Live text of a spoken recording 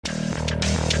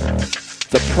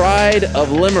the pride of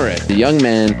Limerick, a young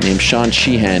man named Sean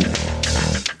Sheehan.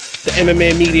 The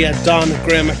MMA media, Don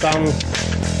Graham McDonald.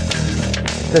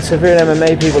 The severe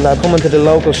MMA people that come into the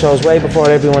local shows way before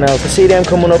everyone else. To see them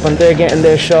coming up and they're getting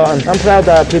their shot, and I'm proud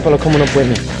that people are coming up with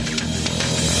me.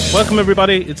 Welcome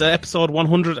everybody, it's episode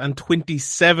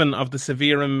 127 of the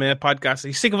Severe MMA podcast. Are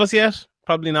you sick of us yet?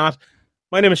 Probably not.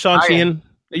 My name is Sean Sheehan.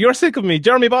 You're sick of me.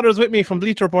 Jeremy Botter is with me from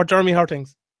Bleacher Report. Jeremy, how are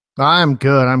things? I'm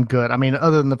good. I mean,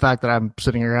 other than the fact that I'm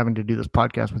sitting here having to do this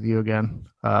podcast with you again.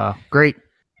 Great.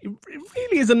 It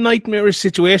really is a nightmarish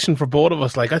situation for both of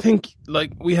us. I think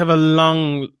we have a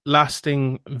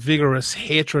long-lasting, vigorous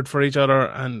hatred for each other,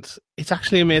 and it's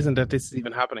actually amazing that this is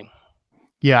even happening.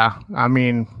 Yeah, I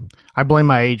mean, I blame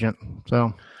my agent.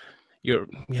 So, your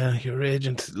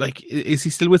agent. Is he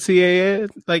still with CAA?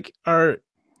 Or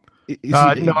is he?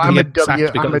 No, I'm a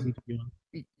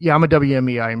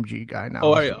WME IMG guy now.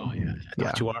 Oh, yeah. I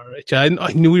thought you are. Right? I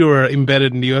knew you were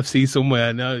embedded in the UFC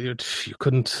somewhere. No, you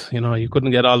couldn't. You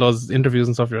couldn't get all those interviews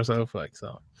and stuff yourself.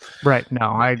 Right.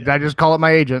 No, I just call up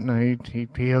my agent and he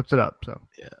hooks it up. So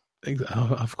yeah,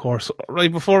 of course.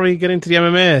 Right before we get into the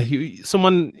MMA,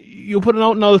 you put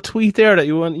out an old tweet there that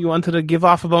you wanted to give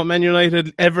off about Man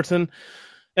United, Everton,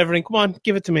 everything. Come on,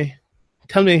 give it to me.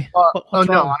 Tell me.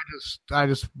 Wrong? I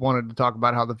just wanted to talk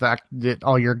about how the fact that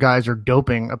all your guys are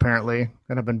doping apparently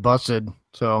and have been busted.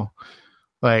 So,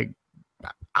 I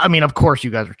mean, of course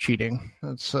you guys are cheating.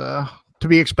 That's to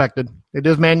be expected. It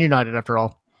is Man United after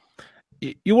all.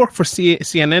 You work for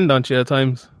CNN, don't you? At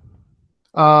times.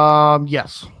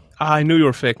 Yes. I knew you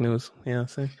were fake news. Yeah.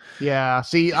 See. Yeah.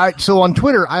 See, so on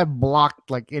Twitter I've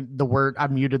blocked I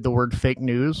muted the word fake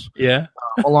news. Yeah.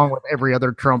 Along with every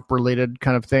other Trump related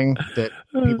kind of thing that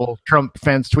Trump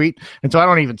fans tweet, and so I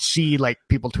don't even see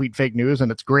people tweet fake news,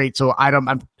 and it's great. So I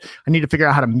need to figure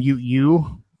out how to mute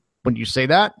you when you say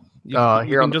that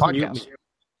here on the podcast.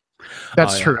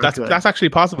 That's true. That's actually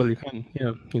possible. You can,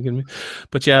 you can.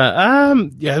 But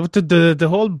the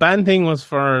whole ban thing was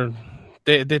for.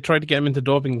 They tried to get him into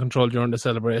doping control during the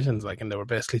celebrations, and they were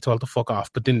basically told to fuck off,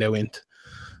 but then they went.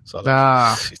 So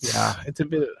it's a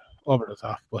bit over the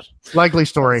top, but likely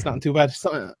story. It's not too bad.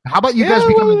 How about you guys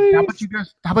becoming? How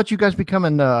about you guys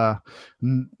becoming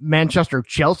Manchester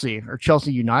Chelsea or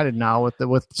Chelsea United now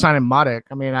with signing Matic?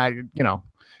 I mean,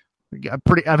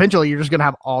 eventually you're just gonna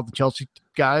have all the Chelsea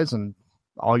guys and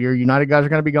all your United guys are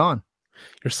gonna be gone.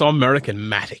 You're so American,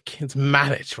 Matic. It's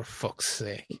Matic, for fuck's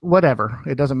sake. Whatever.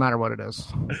 It doesn't matter what it is.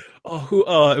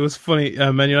 It was funny.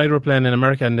 Man United were playing in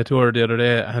America in the tour the other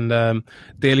day, and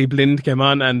Daley Blind came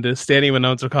on, and the stadium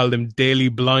announcer called him Daley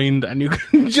Blind, and you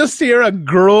could just hear a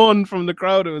groan from the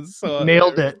crowd. It was so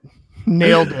Nailed it.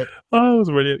 Oh, it was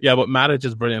brilliant. Yeah, but Matic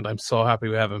is brilliant. I'm so happy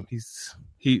we have him.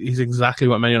 He's exactly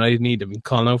what Man United need. I've been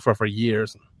calling out for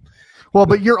years. Well,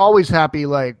 but you're always happy,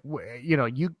 you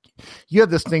have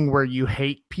this thing where you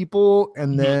hate people,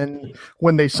 and then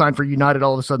when they sign for United,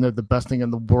 all of a sudden they're the best thing in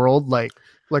the world, like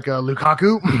a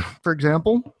Lukaku, for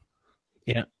example.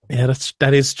 Yeah,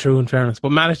 that is true in fairness.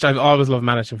 But Matic, I've always loved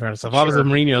Matic in fairness. I've always loved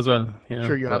Mourinho as well.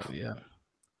 Sure you have. Yeah.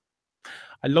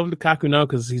 I love Lukaku now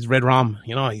because he's Red Rom.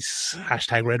 He's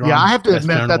hashtag Red Rom. Yeah, I have to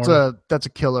admit that's a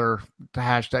killer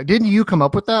hashtag. Didn't you come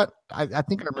up with that? I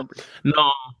think I remember.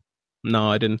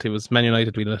 No, I didn't. It was Man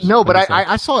United tweeted it. No, but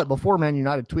I saw it before Man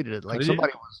United tweeted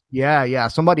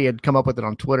it. Somebody had come up with it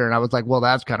on Twitter, and I was like, well,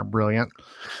 that's kind of brilliant.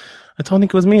 I don't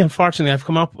think it was me, unfortunately. I've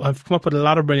come up with a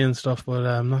lot of brilliant stuff,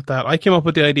 but not that. I came up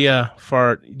with the idea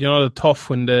for, the tough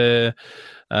when the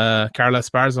Carla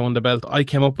Esparza won the belt. I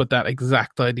came up with that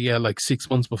exact idea 6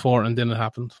 months before, and then it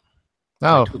happened.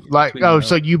 Oh,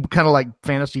 so you kind of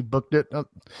fantasy booked it, and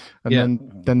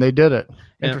then they did it.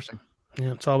 Interesting.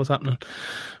 Yeah, it's always happening.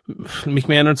 Mick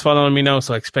Maynard's following me now,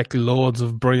 so I expect loads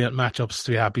of brilliant matchups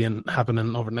to be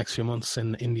happening over the next few months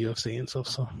in the UFC and stuff.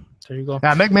 So there you go.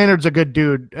 Yeah, Mick Maynard's a good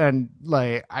dude, and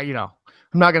I'm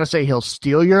not gonna say he'll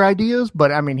steal your ideas,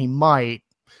 but I mean he might.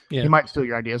 Yeah. He might steal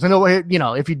your ideas, and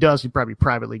if he does, he'd probably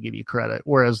privately give you credit.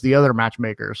 Whereas the other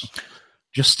matchmakers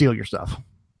just steal your stuff.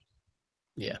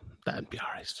 Yeah. That'd be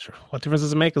alright. Sure. What difference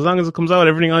does it make? As long as it comes out,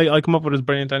 everything I come up with is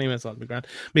brilliant anyway, so that'll be grand.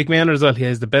 Mick Maynard as well, he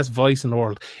has the best voice in the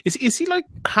world. Is he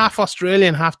half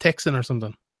Australian, half Texan or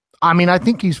something? I mean, I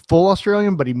think he's full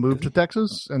Australian, but he moved to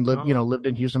Texas and lived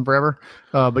in Houston forever.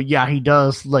 But yeah, he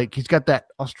does he's got that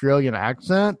Australian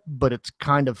accent, but it's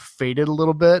kind of faded a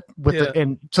little bit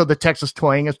and so the Texas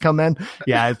twang has come in.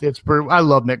 Yeah, it's I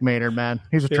love Mick Maynard, man.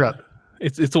 He's a trip.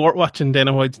 It's worth watching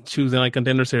Dana White's Tuesday Night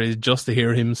Contender series just to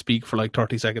hear him speak for like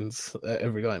 30 seconds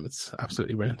every time. It's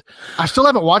absolutely brilliant. I still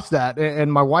haven't watched that,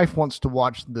 and my wife wants to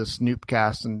watch the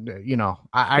Snoopcast, and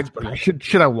I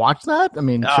should I watch that? I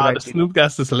mean, the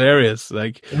Snoopcast is hilarious.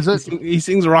 Like, is it? He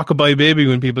sings "Rockabye Baby"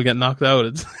 when people get knocked out.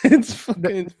 It's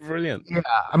brilliant. Yeah,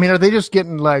 I mean, are they just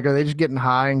getting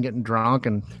high and getting drunk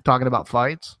and talking about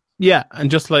fights? Yeah,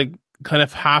 and just like kind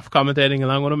of half commentating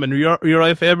along with him, and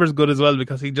Uriah Faber's good as well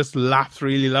because he just laughs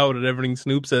really loud at everything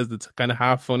Snoop says. That's kind of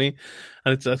half funny,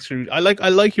 and it's actually I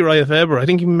like Uriah Faber. I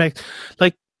think he makes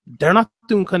like they're not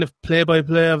doing kind of play by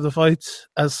play of the fights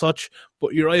as such,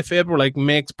 but Uriah Faber like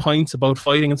makes points about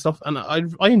fighting and stuff, and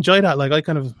I enjoy that. Like I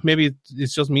kind of maybe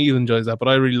it's just me who enjoys that, but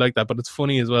I really like that. But it's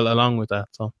funny as well along with that.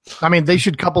 So I mean, they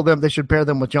should couple them. They should pair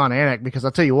them with John Anik because I'll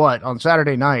tell you what, on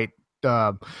Saturday night.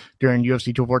 During UFC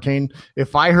 214,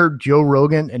 if I heard Joe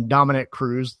Rogan and Dominic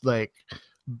Cruz like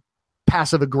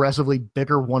passive aggressively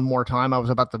bicker one more time, I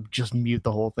was about to just mute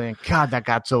the whole thing. God, that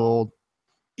got so old.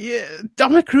 Yeah,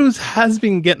 Dominic Cruz has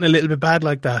been getting a little bit bad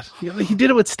like that. He did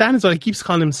it with Stan as well. He keeps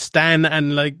calling him Stan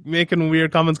and like making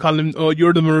weird comments, calling him, "Oh,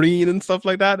 you're the Marine" and stuff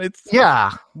like that. It's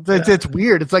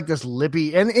weird. It's like this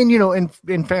lippy, and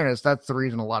in fairness, that's the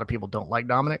reason a lot of people don't like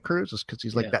Dominic Cruz is because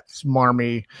he's like that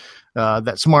smarmy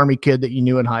kid that you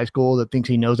knew in high school that thinks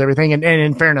he knows everything. And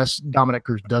in fairness, Dominic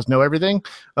Cruz does know everything,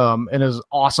 and is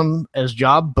awesome at his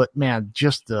job. But man,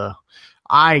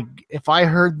 if I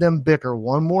heard them bicker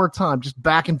one more time, just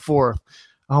back and forth,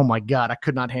 oh my God, I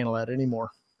could not handle that anymore.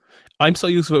 I'm so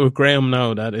used to it with Graham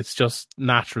now that it's just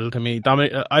natural to me.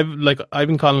 I've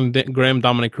been calling Graham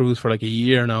Dominic Cruz for like a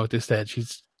year now at this stage.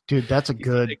 Dude, that's a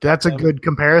good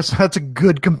comparison. That's a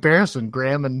good comparison.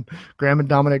 Graham and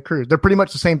Dominic Cruz. They're pretty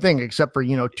much the same thing, except for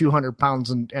 200 pounds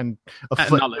and a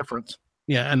foot difference.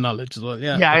 Yeah, and knowledge as well.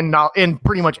 Yeah, yeah, and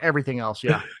pretty much everything else.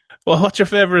 Yeah. Well, what's your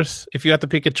favorite? If you had to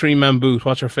pick a 3-man boot,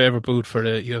 what's your favorite boot for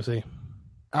the UFC?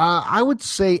 I would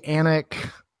say Anik,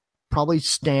 probably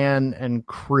Stan, and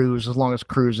Cruz, as long as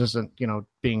Cruz isn't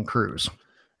being Cruz.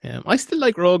 Yeah, I still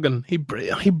like Rogan. He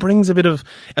brings a bit of,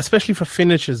 especially for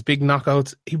finishes, big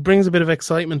knockouts. He brings a bit of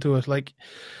excitement to it. Like,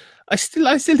 I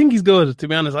still think he's good. To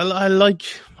be honest, I like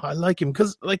him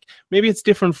because like maybe it's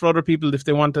different for other people if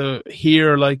they want to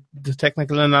hear like the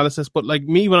technical analysis. But like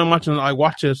me, when I'm watching it, I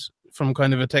watch it from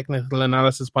kind of a technical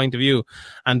analysis point of view.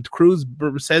 And Cruz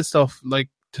says stuff like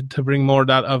to bring more of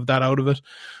that out of it.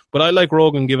 But I like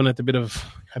Rogan giving it a bit of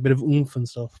oomph and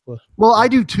stuff. But well, I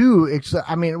do too.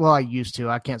 I used to.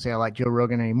 I can't say I like Joe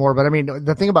Rogan anymore. But I mean,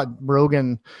 the thing about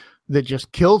Rogan that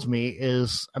just kills me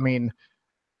is, I mean,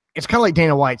 it's kind of like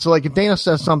Dana White. So like if Dana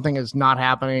says something is not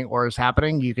happening or is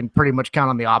happening, you can pretty much count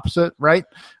on the opposite, right?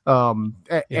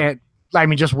 And I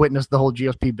mean, just witness the whole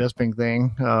GSP Bisping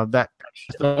thing.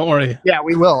 Don't worry. Yeah,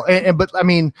 we will. But I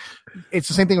mean, it's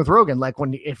the same thing with Rogan. Like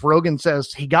if Rogan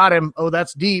says he got him, oh,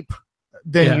 that's deep,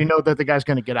 then you know that the guy's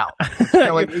going to get out.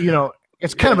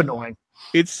 It's kind of annoying.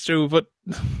 It's true, but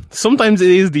sometimes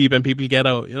it is deep and people get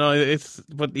out.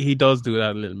 But he does do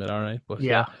that a little bit. All right, but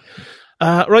yeah.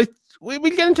 Right. We'll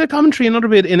get into the commentary another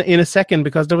bit in a second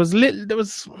because there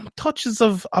was touches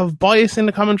of bias in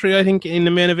the commentary, I think, in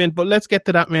the main event. But let's get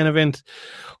to that main event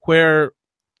where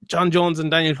John Jones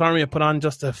and Daniel Cormier put on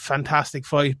just a fantastic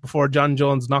fight before John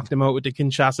Jones knocked him out with the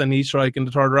Kinshasa knee strike in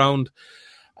the third round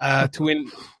to win.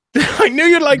 I knew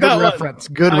you'd like that reference.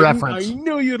 One. Good reference. I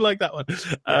knew you'd like that one.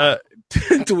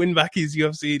 To win back his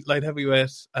UFC light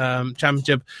heavyweight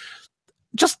championship.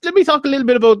 Just let me talk a little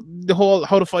bit about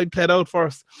how the fight played out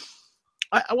first.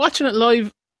 Watching it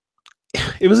live,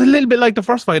 it was a little bit like the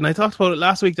first fight, and I talked about it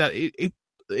last week that it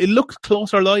looked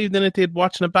closer live than it did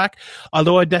watching it back.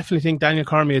 Although I definitely think Daniel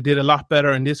Cormier did a lot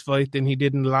better in this fight than he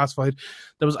did in the last fight.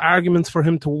 There was arguments for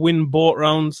him to win both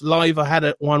rounds. Live, I had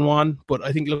it 1-1, but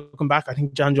I think looking back, I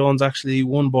think John Jones actually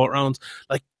won both rounds.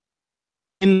 Like,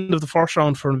 end of the first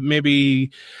round for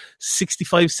maybe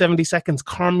 65, 70 seconds,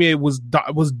 Cormier was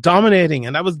dominating,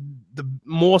 and that was the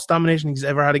most domination he's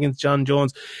ever had against John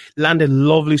Jones. Landed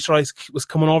lovely strikes, was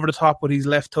coming over the top with his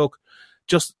left hook,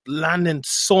 just landing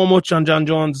so much on John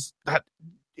Jones that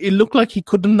it looked like he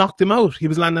couldn't knock him out. He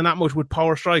was landing that much with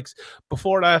power strikes.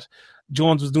 Before that,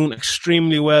 Jones was doing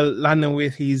extremely well, landing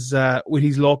with his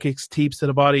low kicks, teeps to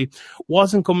the body.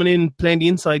 Wasn't coming in playing the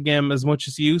inside game as much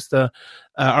as he used to,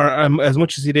 or as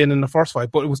much as he did in the first fight,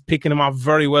 but it was picking him off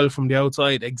very well from the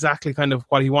outside. Exactly kind of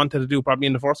what he wanted to do probably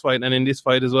in the first fight and in this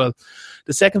fight as well.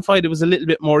 The second fight, it was a little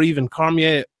bit more even.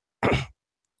 Cormier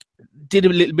did a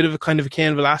little bit of a kind of a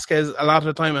Cain Velasquez a lot of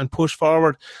the time and pushed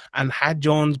forward and had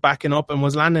Jones backing up and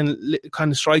was landing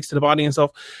kind of strikes to the body and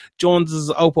stuff. Jones's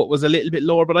output was a little bit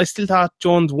lower, but I still thought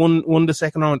Jones won the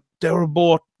second round. They were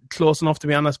both close enough, to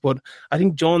be honest. But I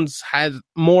think Jones had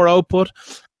more output,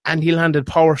 and he landed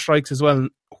power strikes as well,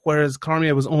 whereas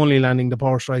Cormier was only landing the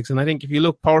power strikes. And I think if you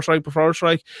look power strike per power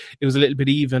strike, it was a little bit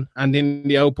even. And then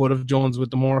the output of Jones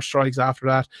with the more strikes after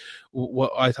that,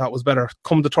 what I thought was better.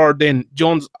 Come the third then,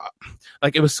 Jones,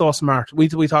 like, it was so smart. We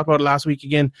talked about it last week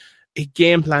again.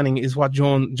 Game planning is what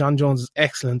John Jones is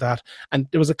excellent at. And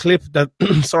there was a clip that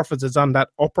surfaces on that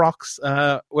Uprocks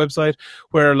website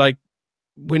where, like,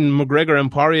 when McGregor and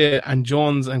Poirier and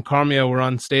Jones and Cormier were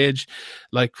on stage,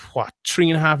 like,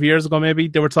 3.5 years ago maybe,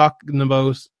 they were talking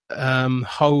about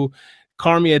how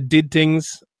Cormier did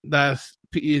things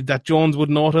that Jones would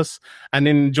notice, and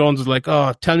then Jones was like,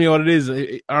 "Oh, tell me what it is,"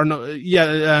 or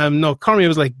no, Cormier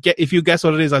was like, "If you guess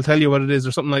what it is, I'll tell you what it is,"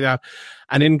 or something like that.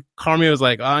 And then Cormier was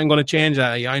like, "I'm going to change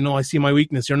that. I know, I see my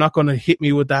weakness. You're not going to hit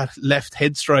me with that left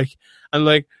head strike." And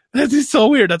like, that is so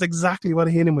weird. That's exactly what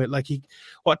he hit him with. Like,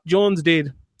 what Jones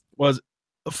did was,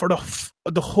 for the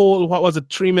whole,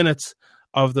 3 minutes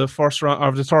of the first round,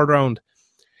 of the third round,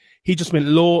 he just went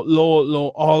low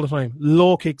all the time.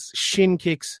 Low kicks, shin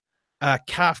kicks,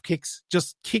 calf kicks,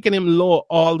 just kicking him low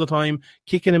all the time,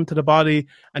 kicking him to the body.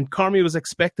 And Cormier was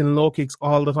expecting low kicks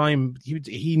all the time.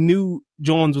 He knew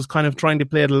Jones was kind of trying to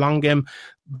play the long game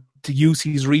to use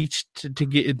his reach to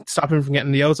stop him from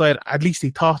getting the outside. At least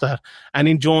he thought that. And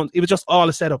in Jones, it was just all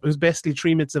a setup. It was basically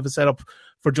 3 minutes of a setup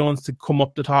for Jones to come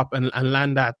up the top and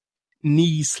land that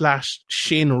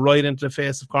knee/shin right into the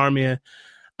face of Cormier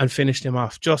and finished him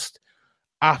off. Just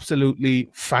absolutely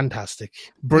fantastic.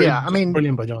 Brilliant. Yeah, I mean,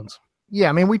 brilliant by Jones. Yeah,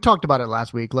 I mean, we talked about it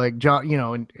last week. Like,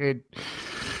 John,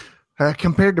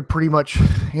 compared to pretty much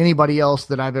anybody else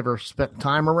that I've ever spent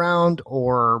time around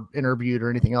or interviewed or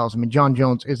anything else, I mean, John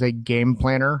Jones is a game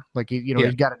planner. Like,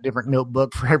 he's got a different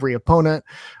notebook for every opponent,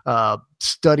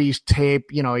 studies tape,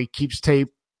 he keeps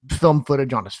film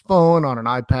footage on his phone, on an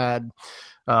iPad,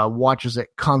 watches it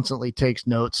constantly, takes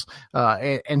notes.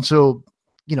 And so,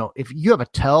 if you have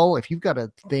if you've got a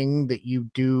thing that you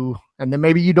do, and then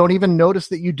maybe you don't even notice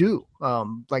that you do,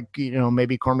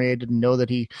 maybe Cormier didn't know that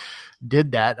he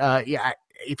did that.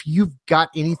 If you've got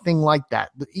anything like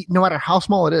that, no matter how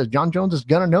small it is, John Jones is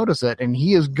going to notice it, and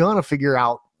he is going to figure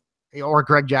out, or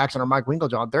Greg Jackson or Mike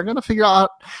Winkeljohn, they're going to figure out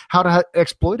how to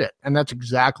exploit it. And that's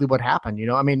exactly what happened,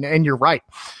 I mean, and you're right.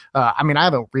 I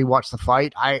haven't rewatched the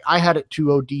fight. I had it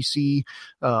 2-0 DC,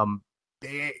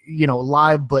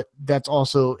 live, but that's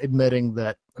also admitting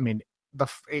that, I mean,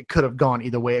 it could have gone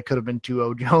either way. It could have been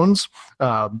 2-0 Jones.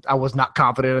 I was not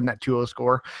confident in that 2-0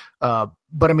 score. But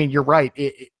I mean, you're right.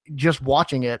 Just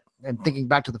watching it and thinking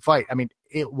back to the fight, I mean,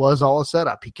 it was all a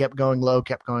setup. He kept going low,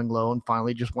 and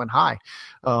finally just went high.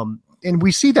 And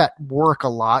we see that work a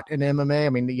lot in MMA. I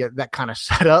mean, that kind of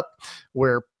setup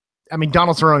where, I mean,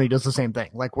 Donald Cerrone does the same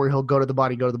thing, like where he'll go to the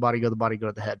body, go to the body, go to the body, go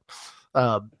to the head.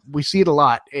 We see it a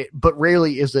lot, but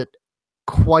rarely is it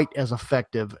quite as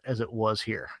effective as it was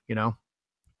here,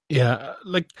 Yeah,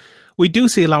 like, we do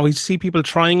see a lot. We see people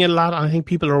trying it a lot, and I think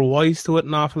people are wise to it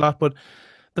an awful lot. But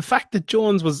the fact that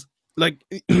Jones was, like,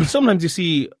 sometimes you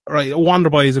see, right,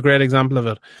 Wonderboy is a great example of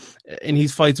it. In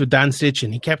his fights with Dan Stitch,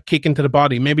 and he kept kicking to the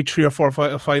body, maybe 3 or 4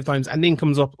 or 5 times, and then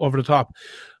comes up over the top.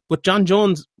 But John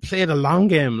Jones played a long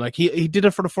game. Like, he did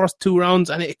it for the first 2 rounds,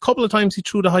 and a couple of times he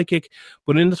threw the high kick.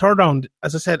 But in the third round,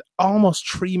 as I said, almost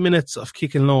 3 minutes of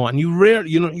kicking low, and you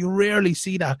rarely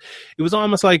see that. It was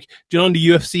almost like, in the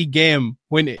UFC game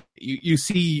when you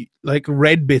see, like,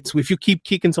 red bits. If you keep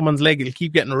kicking someone's leg, it'll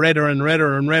keep getting redder and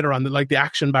redder and redder on the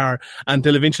action bar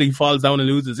until eventually he falls down and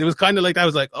loses. It was kind of like that. I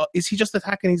was like, oh, is he just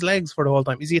attacking his legs for the whole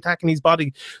time? Is he attacking his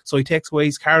body so he takes away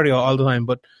his cardio all the time?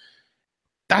 But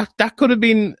that could have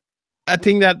been a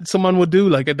thing that someone would do,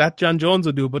 like that John Jones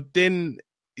would do. But then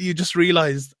you just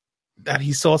realized that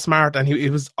he's so smart, and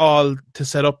it was all to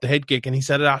set up the head kick. And he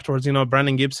said it afterwards,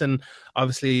 Brandon Gibson,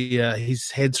 obviously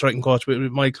his head striking coach with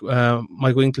Mike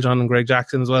Winkeljohn and Greg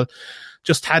Jackson as well,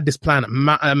 just had this plan,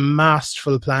 a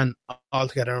masterful plan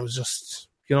altogether. It was just,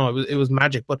 it was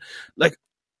magic. But like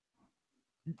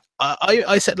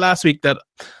I said last week that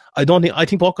I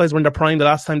think both guys were in their prime the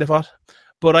last time they fought.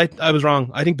 But I was wrong.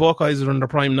 I think both guys are in their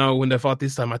prime now when they fought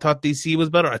this time. I thought DC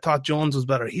was better. I thought Jones was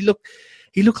better. He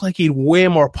looked like he had way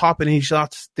more pop in his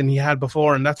shots than he had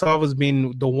before, and that's always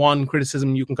been the one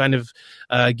criticism you can kind of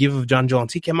give of John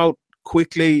Jones. He came out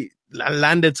quickly,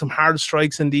 landed some hard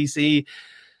strikes in DC.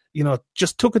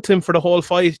 Just took it to him for the whole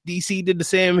fight. DC did the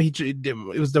same.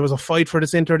 There was a fight for the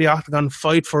center of the octagon,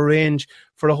 fight for range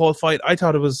for the whole fight. I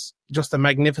thought it was just a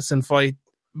magnificent fight.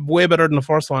 Way better than the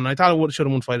first one. I thought it should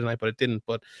have won fight tonight, but it didn't.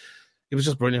 But it was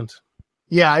just brilliant.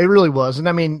 Yeah, it really was. And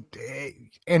I mean,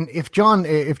 and if John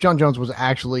Jones was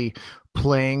actually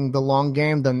playing the long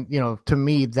game, then, to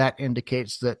me, that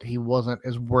indicates that he wasn't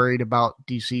as worried about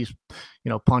DC's,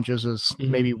 punches as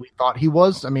maybe we thought he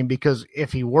was. I mean, because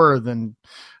if he were, then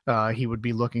he would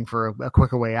be looking for a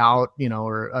quicker way out,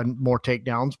 or more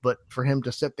takedowns. But for him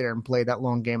to sit there and play that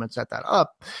long game and set that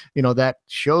up, that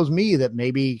shows me that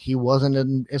maybe he wasn't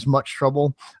in as much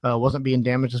trouble, wasn't being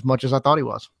damaged as much as I thought he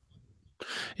was.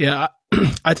 Yeah,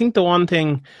 I think the one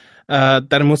thing that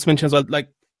I must mention is like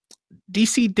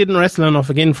DC didn't wrestle enough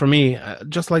again for me,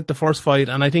 just like the first fight.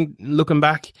 And I think looking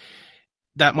back,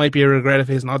 that might be a regret of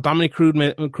his. Now, Dominic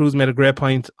Cruz made a great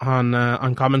point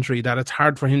on commentary that it's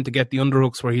hard for him to get the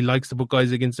underhooks where he likes to put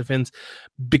guys against the fence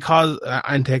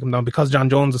and take them down because John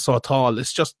Jones is so tall.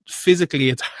 It's just physically,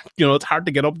 it's hard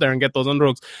to get up there and get those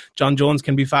underhooks. John Jones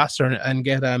can be faster and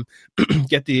get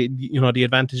get the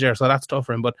advantage there, so that's tough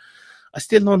for him. But I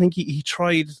still don't think he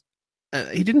tried.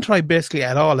 He didn't try basically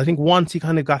at all. I think once he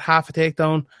kind of got half a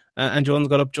takedown and Jones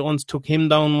got up. Jones took him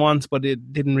down once, but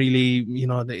it didn't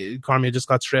really, Cormier just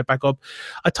got straight back up.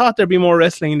 I thought there'd be more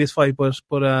wrestling in this fight, but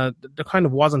there kind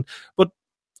of wasn't. But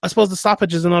I suppose the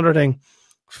stoppage is another thing.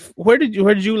 Where did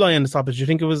you lie in the stoppage? Do you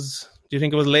think it was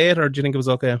late, or do you think it was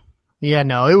okay? Yeah,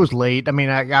 no, it was late. I mean,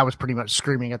 I was pretty much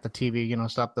screaming at the TV,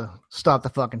 stop the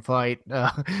fucking fight.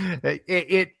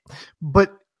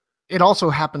 But it also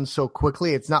happened so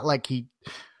quickly. It's not like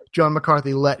John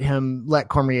McCarthy let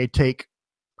Cormier take,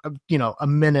 a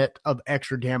minute of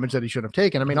extra damage that he should have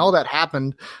taken. I mean, all that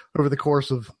happened over the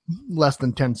course of less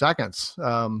than 10 seconds,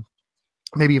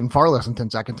 maybe even far less than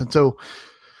 10 seconds. And so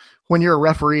when you're a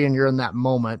referee and you're in that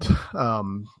moment,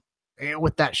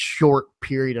 with that short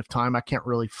period of time, I can't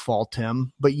really fault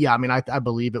him. But yeah, I mean, I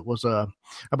believe it was a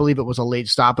late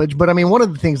stoppage. But I mean, one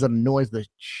of the things that annoys the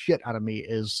shit out of me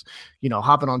is,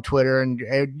 hopping on Twitter, and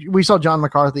we saw John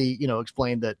McCarthy,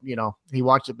 explain that, he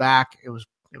watched it back. It was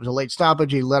a late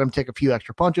stoppage. He let him take a few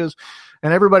extra punches,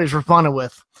 and everybody's responding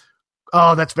with,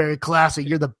 "Oh, that's very classy.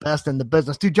 You're the best in the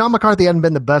business." Dude, John McCarthy hadn't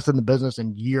been the best in the business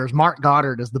in years. Mark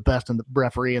Goddard is the best in the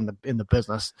referee in the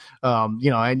business.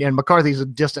 And McCarthy's a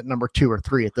distant number 2 or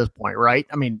 3 at this point, right?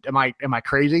 I mean, am I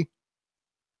crazy?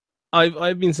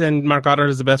 I've been saying Mark Goddard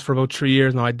is the best for about 3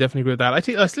 years now. I definitely agree with that. I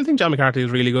still think John McCarthy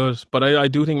is really good, but I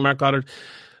do think Mark Goddard,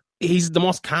 he's the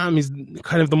most calm. He's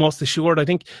kind of the most assured. I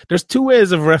think there's 2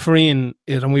 ways of refereeing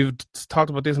it, and we've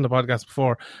talked about this in the podcast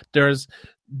before. There's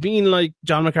being like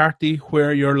John McCarthy,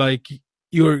 where you're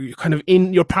kind of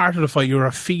you're part of the fight. You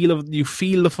feel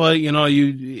the fight.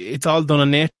 It's all done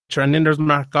in nature. And then there's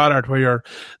Mark Goddard, where you're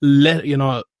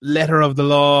letter of the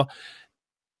law.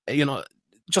 It's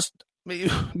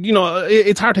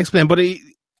hard to explain, but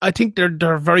I think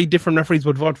they're very different referees,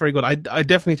 but both very good. I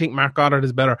definitely think Mark Goddard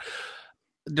is better.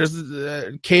 There's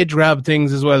cage grab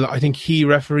things as well. I think he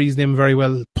referees them very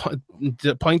well.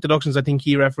 The point deductions, I think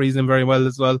he referees them very well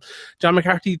as well. John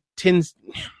McCarthy tends,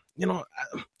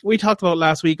 we talked about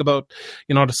last week about,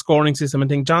 the scoring system and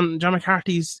things. John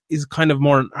McCarthy is kind of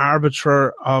more an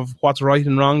arbiter of what's right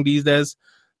and wrong these days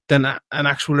than an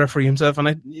actual referee himself.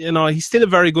 And he's still a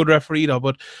very good referee though,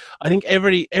 but I think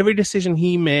every decision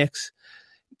he makes,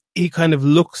 he kind of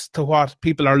looks to what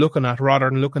people are looking at rather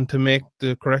than looking to make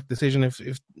the correct decision. If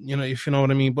you know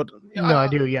what I mean. But no, I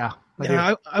do. Yeah,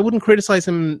 I wouldn't criticize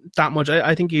him that much.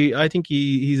 I think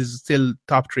he's still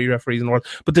top 3 referees in the world.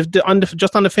 But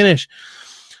just on the finish,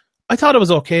 I thought it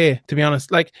was okay, to be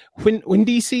honest. Like when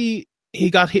DC, he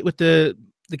got hit with the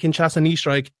Kinshasa knee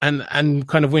strike and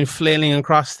kind of went flailing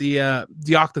across the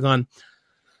octagon.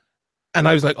 And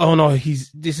I was like, oh no,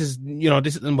 this is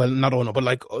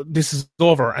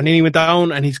over. And then he went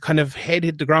down and his kind of head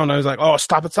hit the ground. I was like, oh,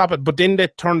 stop it. But then they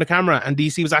turned the camera and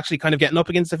DC was actually kind of getting up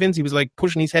against the fence. He was like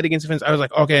pushing his head against the fence. I was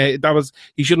like, okay,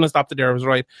 he shouldn't have stopped it there. I was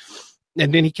right.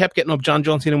 And then he kept getting up. John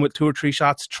Jones hit him with 2 or 3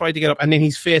 shots, tried to get up, and then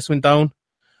his face went down.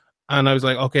 And I was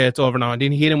like, okay, it's over now. And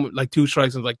then he hit him with like 2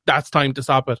 strikes. I was like, that's time to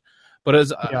stop it. But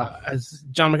as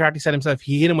John McCarthy said himself,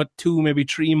 he hit him with 2, maybe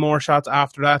 3 more shots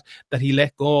after that he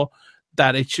let go.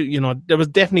 That it should, there was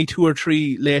definitely 2 or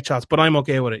 3 late shots, but I'm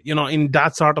okay with it. In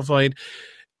that sort of fight,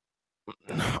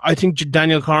 I think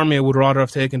Daniel Cormier would rather have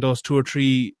taken those 2 or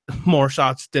 3 more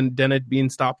shots than it being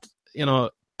stopped,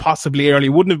 possibly early.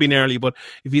 Wouldn't have been early, but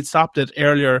if he'd stopped it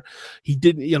earlier, he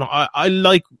didn't,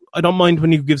 I don't mind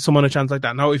when you give someone a chance like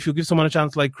that. Now, if you give someone a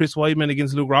chance like Chris Weidman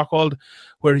against Luke Rockhold,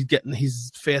 where he's getting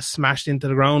his face smashed into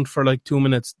the ground for like 2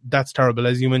 minutes, that's terrible,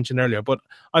 as you mentioned earlier. But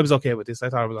I was okay with this. I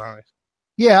thought it was all right.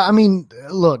 Yeah, I mean,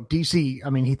 look, DC. I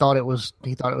mean, he thought it was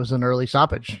an early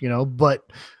stoppage, but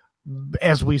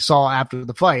as we saw after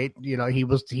the fight, he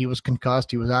was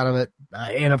concussed, he was out of it,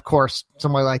 and of course,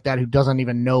 somebody like that who doesn't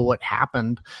even know what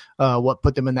happened, what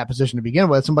put them in that position to begin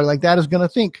with, somebody like that is going to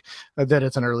think that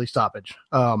it's an early stoppage.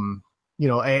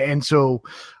 And so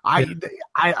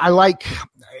I like,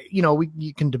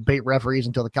 you can debate referees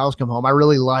until the cows come home. I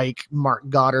really like Mark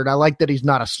Goddard. I like that he's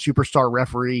not a superstar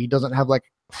referee. He doesn't have like,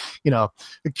 a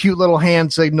cute little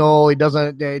hand signal. He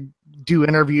doesn't do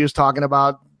interviews talking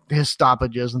about his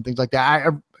stoppages and things like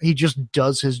that. He just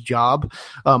does his job.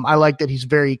 I like that he's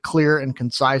very clear and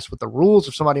concise with the rules.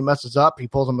 If somebody messes up, he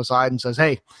pulls them aside and says,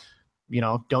 hey,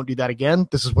 don't do that again.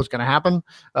 This is what's going to happen.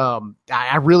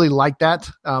 I really like that.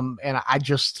 And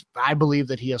I believe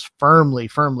that he has firmly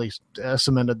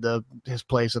cemented his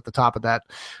place at the top of that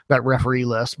referee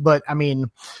list. But I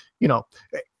mean,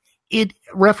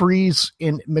 referees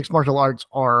in mixed martial arts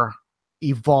are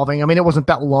evolving. I mean, it wasn't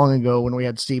that long ago when we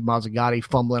had Steve Mazzagatti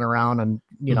fumbling around and,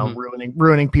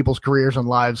 ruining people's careers and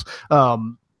lives,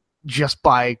 just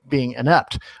by being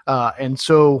inept. And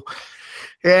so,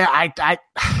 yeah, I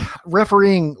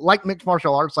refereeing, like mixed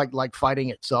martial arts, like fighting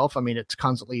itself. I mean, it's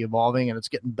constantly evolving and it's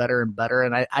getting better and better.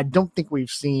 And I don't think we've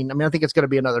seen, I think it's going to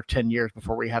be another 10 years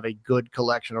before we have a good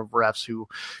collection of refs who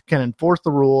can enforce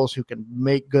the rules, who can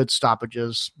make good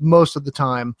stoppages most of the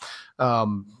time.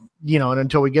 And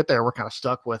until we get there, we're kind of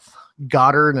stuck with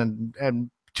Goddard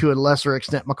and to a lesser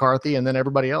extent McCarthy, and then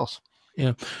everybody else.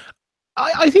 Yeah.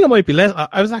 I think it might be less.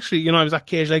 I was actually, I was at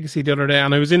Cage Legacy the other day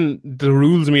and I was in the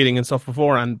rules meeting and stuff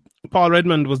before, and Paul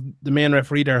Redmond was the main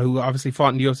referee there, who obviously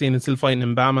fought in the UFC and is still fighting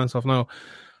in BAMMA and stuff now.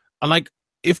 And I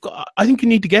think you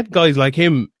need to get guys like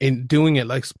him in doing it,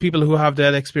 like people who have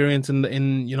that experience in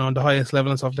the highest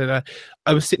level and stuff like that.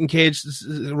 I was sitting cage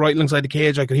right alongside the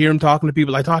cage. I could hear him talking to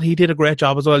people. I thought he did a great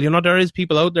job as well. There is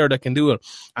people out there that can do it,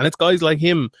 and it's guys like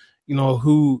him,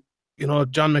 who,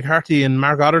 John McCarthy and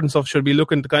Mark Goddard and stuff should be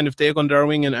looking to kind of take under their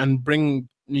wing and bring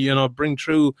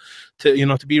through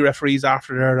to, to be referees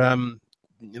after their,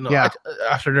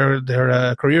 after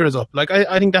their career is up. Like,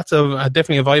 I think that's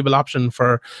definitely a viable option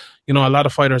for, a lot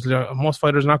of fighters. Most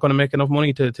fighters are not going to make enough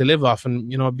money to live off, and,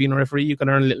 being a referee, you can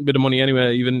earn a little bit of money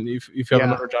anyway, even if you have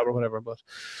another job or whatever. But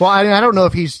I don't know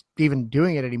if he's even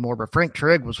doing it anymore, but Frank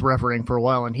Trigg was refereeing for a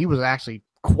while and he was actually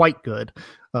quite good.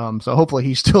 So hopefully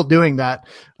he's still doing that,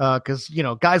 because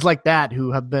guys like that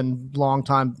who have been long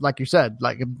time, like you said,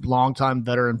 like long time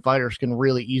veteran fighters can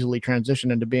really easily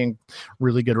transition into being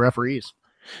really good referees.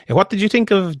 Yeah, what did you think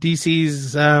of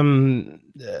DC's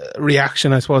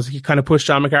reaction? I suppose he kind of pushed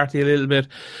John McCarthy a little bit.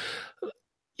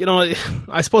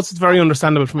 I suppose it's very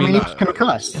understandable for me. He was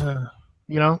concussed.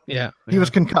 He was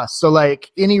concussed. So like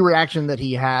any reaction that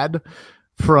he had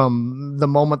from the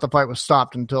moment the fight was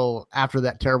stopped until after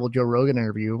that terrible Joe Rogan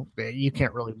interview, you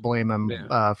can't really blame him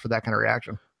for that kind of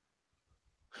reaction.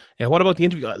 Yeah, what about the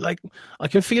interview? Like, I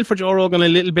can feel for Joe Rogan a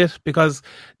little bit, because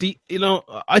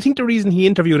I think the reason he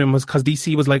interviewed him was because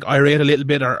DC was like irate a little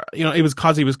bit, or it was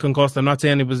because he was concussed. I'm not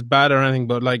saying it was bad or anything,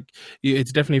 but like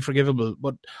it's definitely forgivable.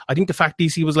 But I think the fact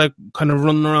DC was like kind of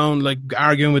running around like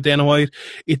arguing with Dana White,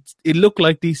 it looked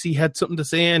like DC had something to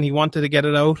say and he wanted to get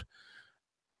it out.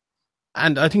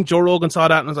 And I think Joe Rogan saw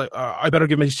that and was like, I better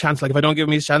give him his chance. Like, if I don't give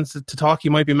him his chance to talk, he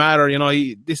might be mad, or,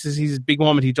 this is his big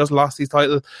moment. He just lost his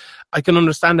title. I can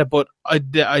understand it, but I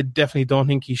definitely don't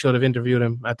think he should have interviewed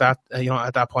him at that,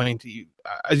 at that point. He,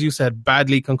 as you said,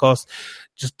 badly concussed,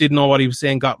 just didn't know what he was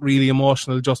saying, got really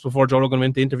emotional just before Joe Rogan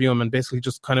went to interview him and basically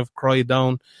just kind of cried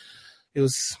down. It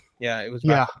was bad.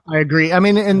 Yeah, I agree. I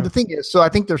mean, and the thing is, so I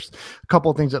think there's a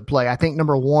couple of things at play. I think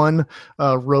number one,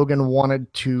 Rogan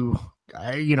wanted to,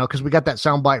 because we got that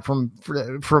soundbite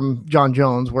from John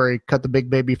Jones where he cut the big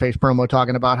baby face promo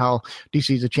talking about how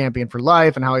DC's a champion for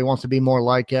life and how he wants to be more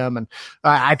like him. And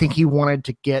I think he wanted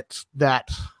to get that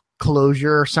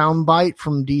closure soundbite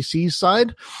from DC's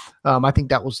side. I think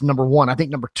that was number one. I think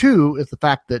number two is the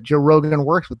fact that Joe Rogan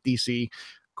works with DC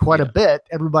quite a bit.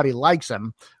 Everybody likes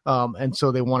him. And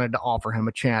so they wanted to offer him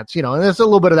a chance, and there's a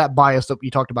little bit of that bias that you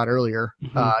talked about earlier,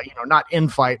 not in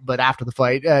fight, but after the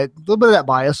fight, a little bit of that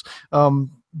bias.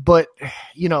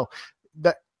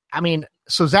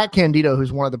 So Zach Candido,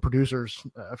 who's one of the producers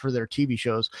for their TV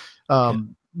shows,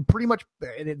 pretty much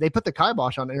they put the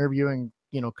kibosh on interviewing,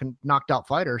 knocked out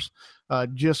fighters,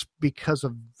 just because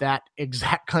of that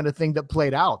exact kind of thing that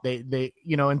played out. They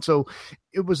and so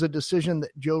it was a decision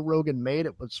that Joe Rogan made.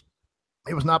 It was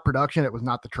not production. It was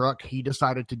not the truck. He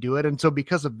decided to do it. And so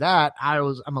because of that,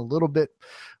 I'm a little bit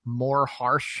more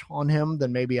harsh on him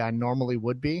than maybe I normally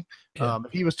would be.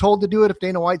 If he was told to do it, if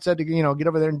Dana White said to, get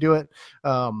over there and do it,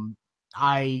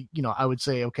 I would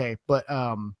say, okay. But,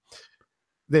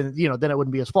 then it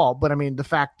wouldn't be his fault. But I mean, the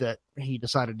fact that he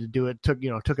decided to do it, took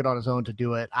it on his own to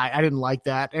do it, I didn't like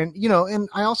that. And and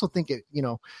I also think it,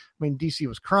 I mean, DC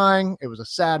was crying. It was a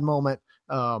sad moment.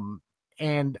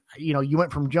 And you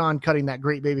went from John cutting that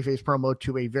great babyface promo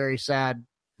to a very sad,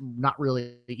 not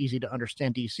really easy to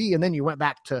understand DC, and then you went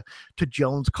back to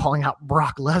Jones calling out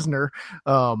Brock Lesnar,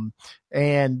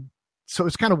 and so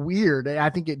it's kind of weird.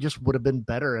 I think it just would have been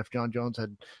better if John Jones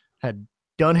had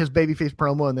done his babyface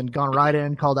promo and then gone right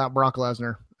in, called out Brock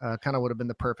Lesnar. Kind of would have been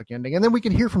the perfect ending. And then we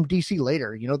can hear from DC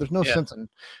later. There's no sense in,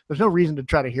 there's no reason to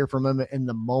try to hear from him in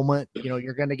the moment.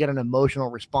 You're going to get an emotional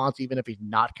response even if he's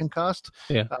not concussed.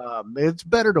 Yeah. It's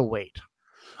better to wait.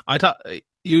 I thought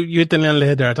you hit the nail on the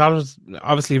head there. I thought it was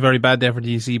obviously a very bad day for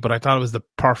DC, but I thought it was the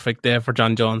perfect day for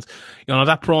John Jones.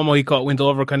 That promo he cut, went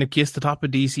over, kind of kissed the top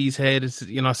of DC's head. It's,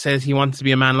 says he wants to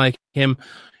be a man like him.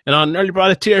 Nearly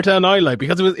brought a tear to an eye, like,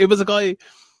 because it was a guy.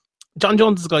 John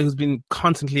Jones is a guy who's been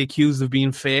constantly accused of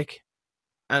being fake.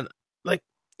 And, like,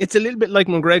 it's a little bit like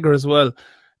McGregor as well.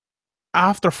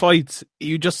 After fights,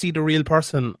 you just see the real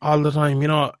person all the time.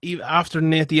 Even after the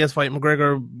Nate Diaz fight,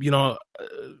 McGregor,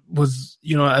 was,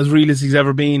 as real as he's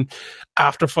ever been.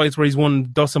 After fights where he's won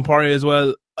Dustin Poirier as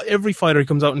well, every fighter he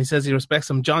comes out and he says he respects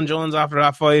him. John Jones, after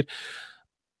that fight,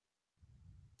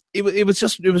 it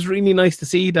was really nice to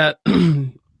see that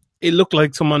it looked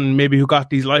like someone maybe who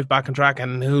got his life back on track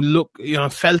and who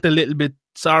felt a little bit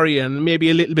sorry and maybe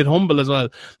a little bit humble as well.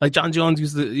 Like John Jones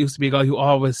used to be a guy who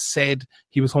always said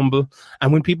he was humble,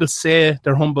 and when people say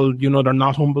they're humble, they're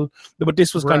not humble. But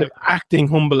this was kind of acting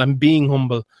humble and being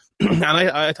humble, and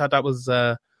I thought that was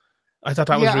was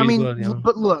really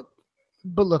good.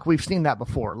 But look, we've seen that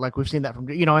before. Like, we've seen that from,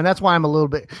 and that's why I'm a little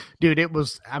bit, dude. It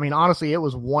was, honestly, it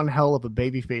was one hell of a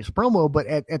babyface promo, but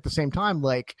at the same time,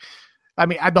 like,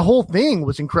 the whole thing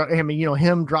was incredible.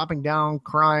 Him dropping down,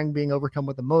 crying, being overcome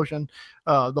with emotion.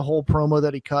 The whole promo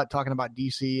that he cut, talking about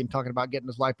DC and talking about getting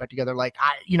his life back together. Like,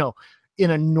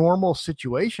 in a normal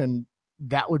situation,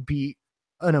 that would be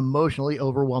an emotionally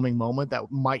overwhelming moment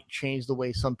that might change the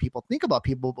way some people think about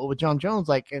people. But with John Jones,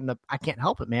 like, I can't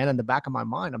help it, man. In the back of my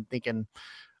mind, I'm thinking,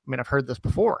 I've heard this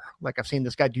before. Like, I've seen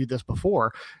this guy do this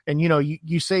before. And,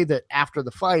 you say that after the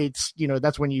fights,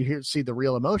 that's when you see the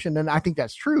real emotion. And I think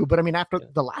that's true. But after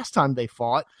the last time they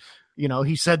fought,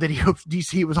 he said that he hoped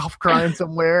DC was off crying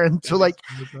somewhere. And so, like,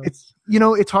 it's,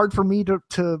 it's hard for me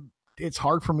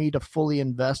to fully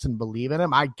invest and believe in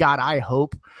him. I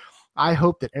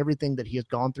hope that everything that he has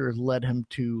gone through has led him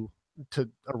to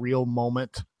a real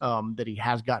moment, that he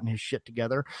has gotten his shit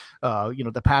together.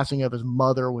 The passing of his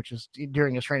mother, which is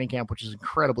during his training camp, which is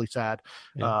incredibly sad.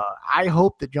 Yeah. I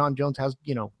hope that John Jones has,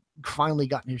 finally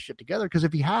gotten his shit together, because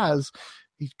if he has,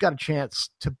 he's got a chance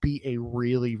to be a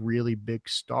really, really big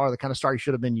star, the kind of star he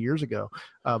should have been years ago.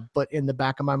 But in the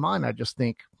back of my mind, I just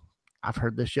think, I've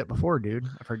heard this shit before, dude.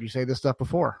 I've heard you say this stuff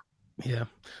before. Yeah.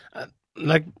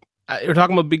 You're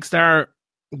talking about big star,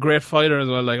 great fighter as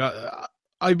well. Like,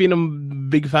 I've been a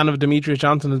big fan of Demetrius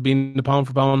Johnson as being the pound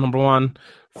for pound number one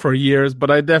for years, but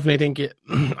I definitely think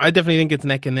it's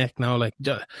neck and neck now.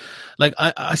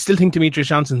 I still think Demetrius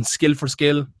Johnson, skill for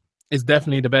skill, is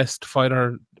definitely the best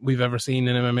fighter we've ever seen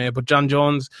in MMA. But John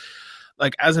Jones,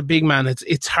 like, as a big man,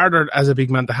 it's harder as a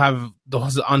big man to have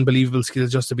those unbelievable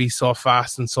skills, just to be so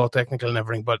fast and so technical and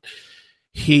everything. But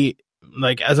he,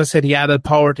 like, as I said, he added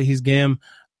power to his game.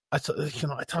 I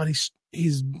thought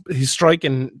his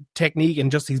striking technique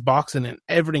and just his boxing and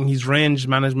everything, his range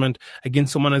management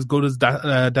against someone as good as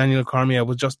Daniel Cormier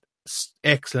was just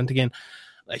excellent again.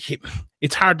 Like,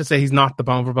 it's hard to say he's not the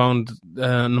pound for pound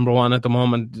number one at the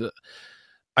moment.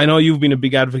 I know you've been a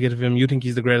big advocate of him. You think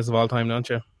he's the greatest of all time, don't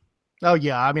you? Oh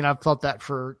yeah, I've thought that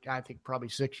for, I think, probably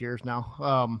 6 years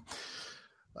now.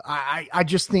 I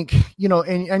just think,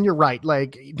 and you're right.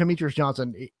 Like, Demetrius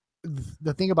Johnson,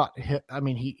 the thing about him,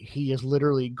 he is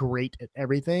literally great at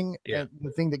everything. Yeah. And the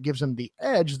thing that gives him the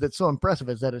edge that's so impressive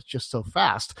is that it's just so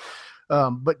fast.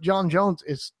 But John Jones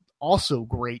is also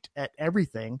great at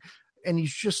everything. And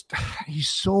he's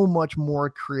so much more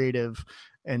creative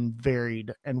and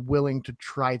varied and willing to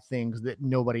try things that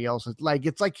nobody else is. Like,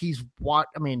 it's like he's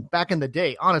back in the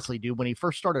day, honestly, dude, when he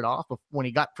first started off, when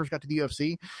he first got to the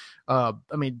UFC,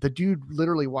 the dude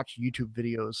literally watched YouTube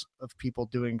videos of people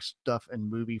doing stuff in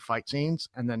movie fight scenes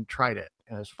and then tried it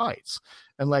in his fights.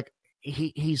 And like,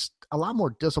 he's a lot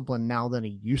more disciplined now than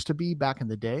he used to be back in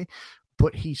the day,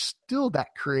 but he's still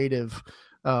that creative.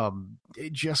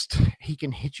 He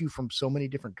can hit you from so many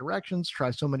different directions,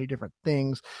 try so many different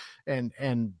things. And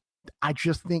I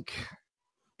just think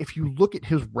if you look at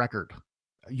his record,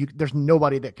 there's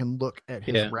nobody that can look at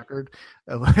his record,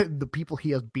 the people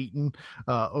he has beaten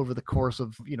over the course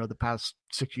of the past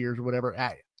 6 years or whatever,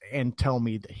 and tell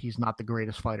me that he's not the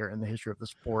greatest fighter in the history of the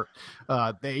sport.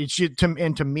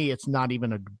 To me, it's not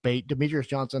even a debate. Demetrious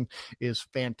Johnson is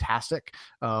fantastic.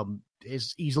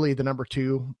 Is easily the number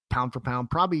 2 pound for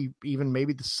pound, probably even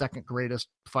maybe the second greatest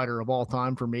fighter of all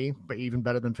time for me, but even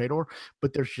better than Fedor.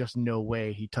 But there's just no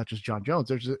way he touches John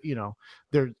Jones.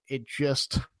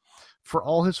 For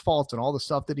all his faults and all the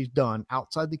stuff that he's done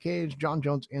outside the cage, John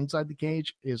Jones inside the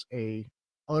cage is a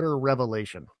utter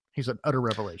revelation. He's an utter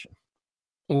revelation.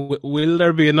 Will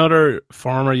there be another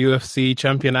former UFC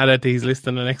champion added to his list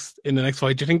in the next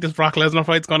fight? Do you think this Brock Lesnar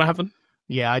fight's going to happen?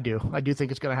 Yeah, I do. I do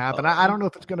think it's going to happen. I don't know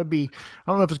if it's going to be.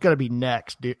 I don't know if it's going to be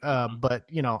next. But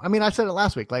I said it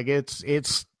last week. Like it's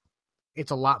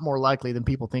a lot more likely than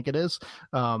people think it is.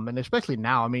 And especially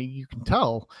now, you can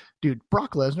tell, dude.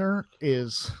 Brock Lesnar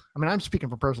is. I'm speaking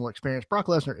from personal experience. Brock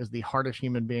Lesnar is the hardest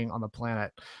human being on the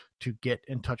planet to get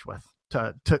in touch with,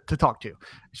 to talk to,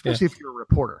 especially if you're a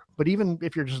reporter. But even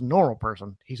if you're just a normal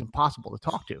person, he's impossible to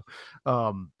talk to.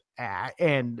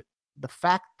 And the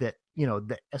fact that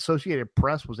the Associated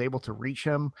Press was able to reach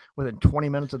him within 20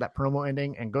 minutes of that promo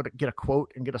ending and go to get a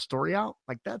quote and get a story out,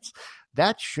 like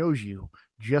that shows you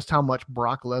just how much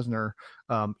Brock Lesnar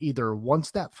either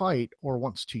wants that fight or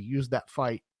wants to use that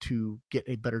fight to get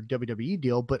a better WWE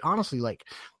deal. But honestly, like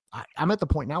I'm at the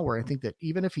point now where I think that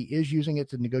even if he is using it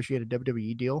to negotiate a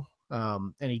WWE deal,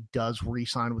 and he does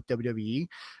re-sign with WWE,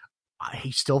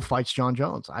 he still fights John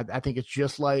Jones. I think it's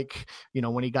just like,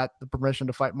 when he got the permission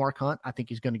to fight Mark Hunt, I think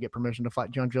he's going to get permission to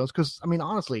fight John Jones. Because,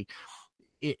 honestly,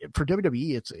 for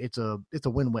WWE, it's a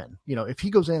win-win. If he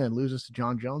goes in and loses to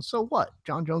John Jones, so what?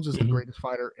 John Jones is the greatest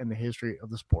fighter in the history of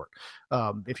the sport.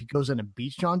 If he goes in and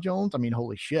beats John Jones,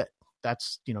 holy shit,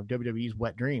 that's, WWE's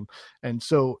wet dream. And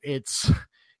so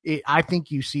I think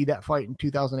you see that fight in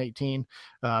 2018.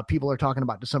 People are talking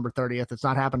about December 30th. It's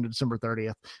not happened to December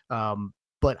 30th.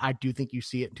 But I do think you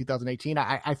see it in 2018.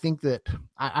 I think that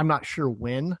I'm not sure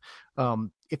when.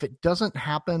 If it doesn't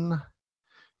happen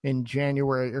in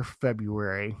January or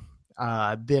February,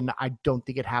 then I don't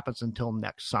think it happens until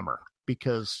next summer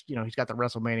because, he's got the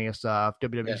WrestleMania stuff.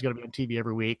 WWE is going to be on TV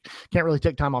every week. Can't really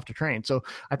take time off to train. So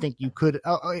I think you could,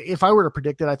 if I were to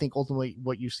predict it, I think ultimately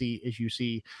what you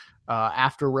see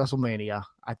after WrestleMania,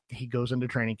 he goes into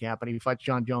training camp and he fights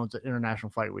John Jones at International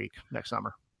Fight Week next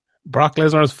summer. Brock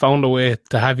Lesnar has found a way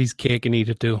to have his cake and eat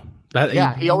it too.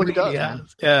 He always does.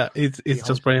 Yeah, it's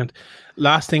just brilliant.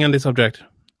 Last thing on this subject,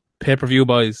 pay-per-view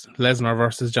boys, Lesnar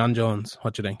versus John Jones.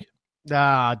 What do you think?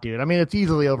 Dude, it's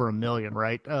easily over $1 million,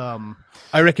 right?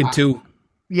 I reckon 2.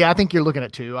 Yeah, I think you're looking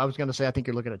at 2. I was going to say I think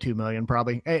you're looking at 2 million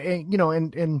probably.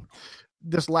 And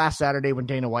this last Saturday when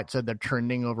Dana White said they're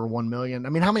trending over 1 million.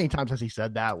 How many times has he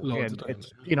said that? And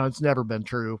it's never been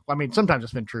true. Sometimes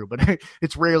it's been true, but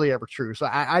it's rarely ever true. So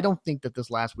I don't think that this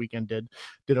last weekend did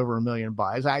over 1 million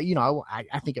buys. I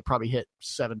think it probably hit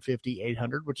 750,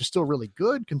 800, which is still really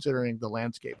good considering the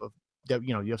landscape of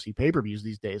UFC pay-per-views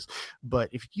these days. But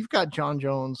if you've got John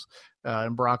Jones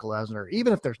and Brock Lesnar,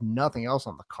 even if there's nothing else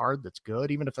on the card that's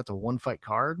good, even if that's a one fight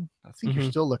card, I think you're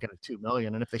still looking at 2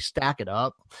 million. And if they stack it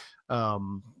up,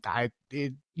 and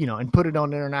put it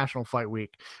on International Fight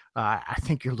Week, I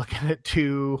think you're looking at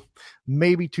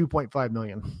maybe 2.5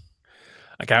 million.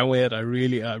 I can't wait.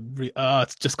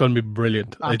 It's just going to be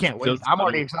brilliant. I can't wait. I'm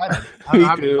already excited.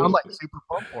 I'm like super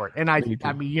pumped for it. And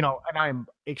I'm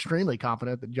extremely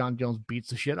confident that John Jones beats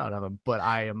the shit out of him, but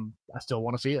I still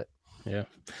want to see it. Yeah.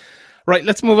 Right,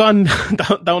 let's move on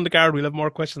down the card. We'll have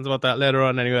more questions about that later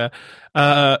on anyway.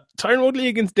 Tyron Woodley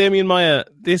against Damian Maia.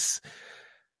 This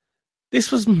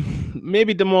was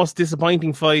maybe the most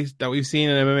disappointing fight that we've seen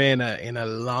in MMA in a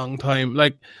long time.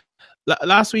 Like,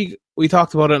 last week we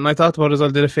talked about it, and I talked about it as I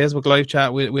did a Facebook live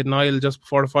chat with Niall just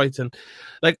before the fights, and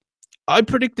like I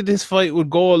predicted this fight would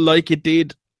go like it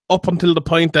did up until the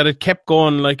point that it kept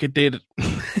going like it did.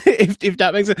 if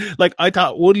that makes sense. Like, I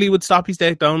thought Woodley would stop his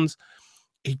takedowns.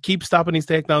 He'd keep stopping his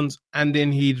takedowns, and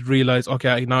then he'd realize,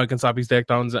 okay, now I can stop his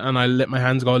takedowns, and I let my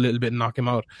hands go a little bit and knock him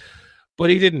out. But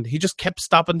he didn't. He just kept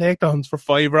stopping takedowns for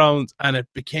 5 rounds, and it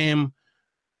became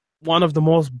one of the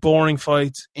most boring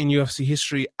fights in UFC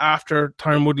history after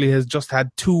Tyron Woodley has just had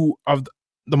 2 of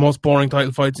the most boring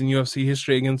title fights in UFC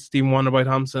history against Stephen Wonderboy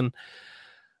Thompson.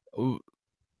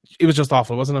 It was just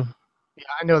awful, wasn't it? Yeah,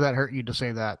 I know that hurt you to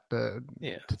say that, to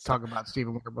talk about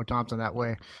Stephen Wonderboy Thompson that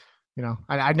way.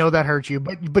 I know that hurts you,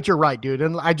 but you're right, dude.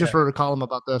 And I just wrote a column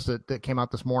about this that came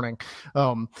out this morning.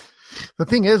 The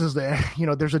thing is that,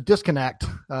 there's a disconnect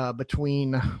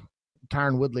between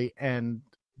Tyron Woodley and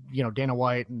Dana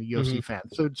White and the UFC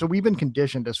fans. So we've been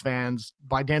conditioned as fans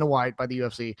by Dana White, by the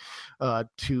UFC,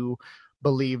 to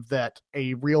believe that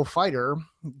a real fighter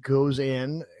goes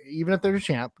in, even if they're a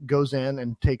champ, goes in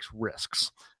and takes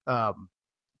risks.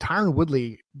 Tyron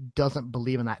Woodley doesn't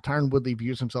believe in that. Tyron Woodley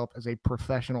views himself as a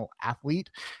professional athlete.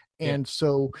 And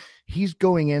so he's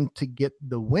going in to get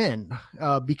the win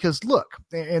because look,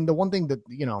 and the one thing that,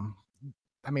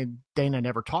 Dana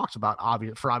never talks about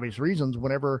for obvious reasons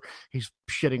whenever he's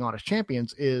shitting on his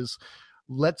champions is,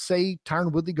 let's say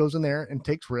Tyron Woodley goes in there and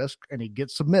takes risk and he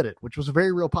gets submitted, which was a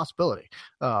very real possibility.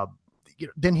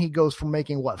 Then he goes from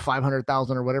making $500,000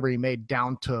 or whatever he made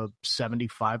down to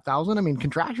 $75,000. I mean,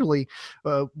 contractually,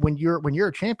 when you're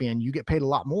a champion, you get paid a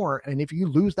lot more. And if you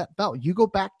lose that belt, you go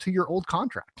back to your old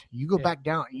contract. You go back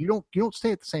down. You don't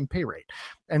stay at the same pay rate.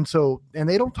 And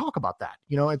they don't talk about that.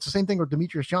 It's the same thing with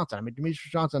Demetrius Johnson. I mean,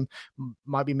 Demetrius Johnson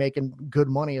might be making good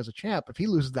money as a champ. If he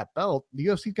loses that belt, the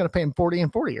UFC is going to pay him 40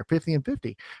 and 40 or 50 and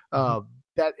 50.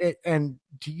 And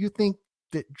do you think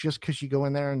that just because you go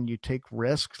in there and you take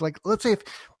risks, like let's say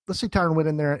Tyron went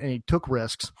in there and he took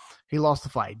risks, he lost the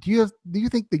fight. Do you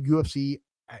think the UFC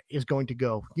is going to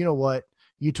go, you know what,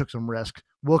 you took some risk,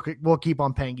 we'll keep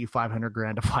on paying you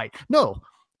 $500,000 to fight? No,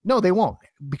 they won't,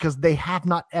 because they have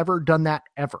not ever done that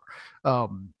ever.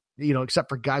 Except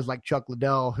for guys like Chuck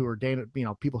Liddell, who are Dana,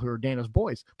 people who are Dana's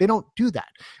boys. They don't do that.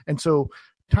 And so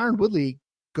Tyron Woodley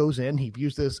goes in, he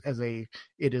views this as it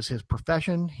is his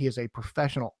profession. He is a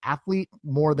professional athlete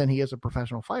more than he is a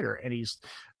professional fighter. And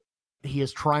he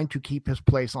is trying to keep his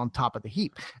place on top of the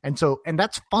heap. And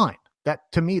that's fine.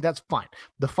 To me, that's fine.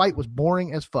 The fight was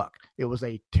boring as fuck. It was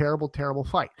a terrible, terrible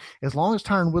fight. As long as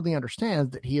Tyron Woodley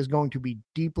understands that he is going to be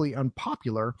deeply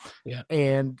unpopular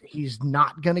and he's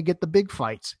not going to get the big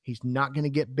fights, he's not going to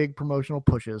get big promotional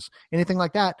pushes, anything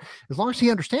like that. As long as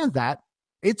he understands that,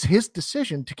 it's his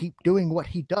decision to keep doing what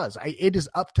he does. It is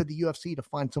up to the UFC to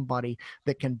find somebody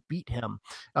that can beat him.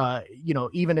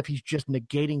 Even if he's just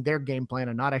negating their game plan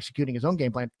and not executing his own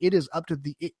game plan, it is up to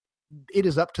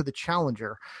the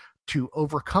challenger to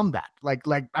overcome that. Like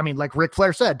Ric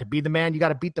Flair said, to be the man, you got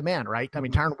to beat the man, right? I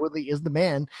mean, Tyron Woodley is the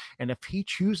man. And if he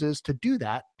chooses to do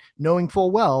that,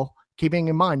 keeping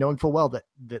in mind that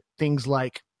things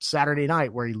like Saturday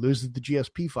night where he loses the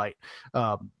GSP fight,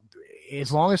 as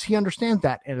long as he understands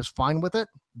that and is fine with it,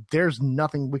 there's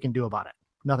nothing we can do about it.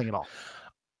 Nothing at all.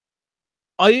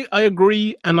 I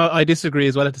agree, and I disagree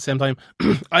as well at the same time.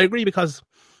 I agree because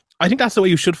I think that's the way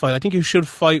you should fight. I think you should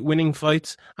fight winning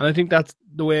fights, and I think that's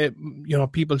the way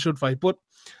people should fight. But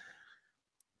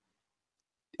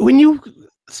when you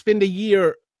spend a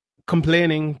year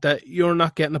complaining that you're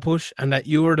not getting a push and that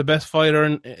you're the best fighter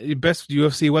and best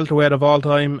UFC welterweight of all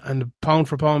time and the pound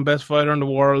for pound best fighter in the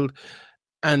world,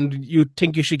 and you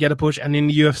think you should get a push, and in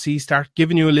the UFC start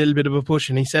giving you a little bit of a push,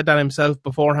 and he said that himself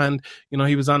beforehand.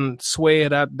 He was on Sway,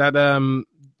 that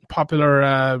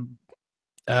popular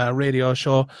radio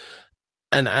show,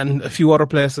 and a few other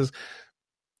places.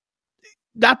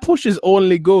 That push is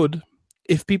only good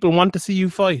if people want to see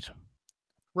you fight.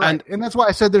 Right, and that's why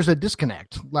I said there's a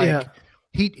disconnect.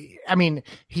 He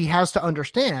has to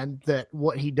understand that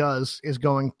what he does is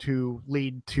going to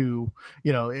lead to,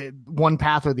 one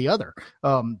path or the other.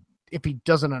 If he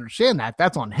doesn't understand that,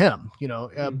 that's on him,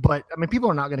 but people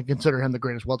are not going to consider him the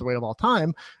greatest welterweight of all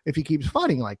time if he keeps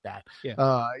fighting like that.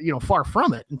 Far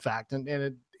from it, in fact.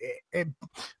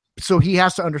 So he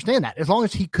has to understand that. As long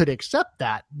as he could accept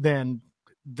that, then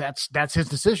that's his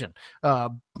decision.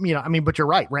 But you're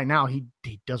right. Right now, he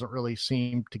doesn't really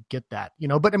seem to get that,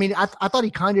 but I thought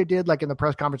he kind of did, like in the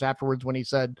press conference afterwards when he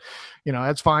said,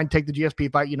 that's fine. Take the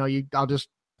GSP fight. I'll just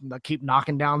keep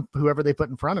knocking down whoever they put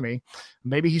in front of me.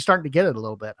 Maybe he's starting to get it a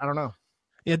little bit. I don't know.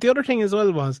 Yeah. The other thing as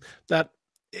well was that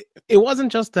it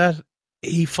wasn't just that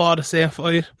he fought a safe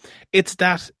fight. It's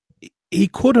that he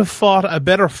could have fought a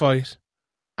better fight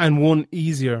and won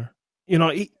easier.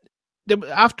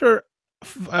 After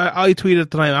I tweeted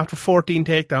at the time, after 14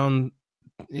 takedowns,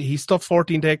 he stuffed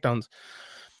 14 takedowns.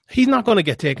 He's not going to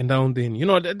get taken down then.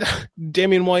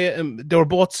 Damian Maia, they were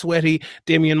both sweaty.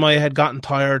 Damian Maia had gotten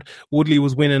tired. Woodley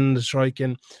was winning the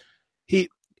striking. He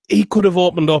could have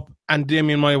opened up and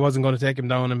Damian Maia wasn't going to take him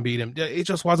down and beat him. It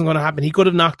just wasn't going to happen. He could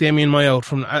have knocked Damian Maia out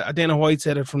from, Dana White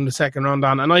said it, from the second round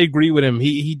on, and I agree with him.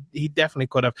 He definitely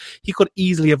could have. He could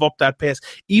easily have upped that pace,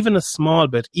 even a small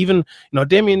bit. Even,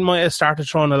 Damian Maia started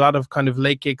throwing a lot of kind of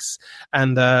leg kicks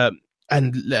and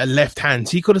left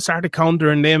hands. He could have started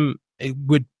countering them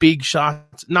with big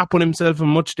shots, not put himself in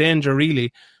much danger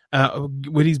really,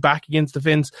 with his back against the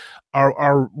fence,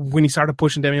 or when he started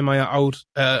pushing Demian Maia out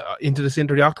into the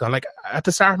center of the octagon. Like at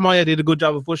the start, Maia did a good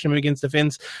job of pushing him against the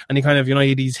fence, and he kind of, he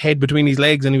had his head between his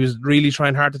legs, and he was really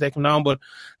trying hard to take him down. But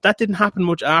that didn't happen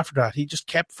much after that. He just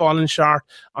kept falling short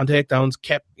on takedowns,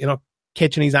 kept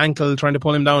catching his ankle, trying to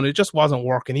pull him down. It just wasn't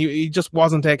working. He just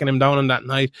wasn't taking him down on that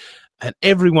night, and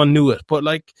everyone knew it. But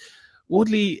like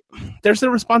Woodley, there's a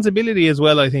responsibility as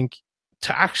well, I think,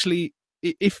 to actually,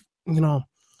 if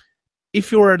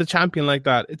you're the champion like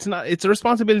that, it's a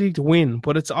responsibility to win,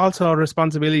 but it's also a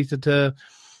responsibility to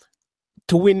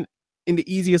win in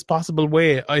the easiest possible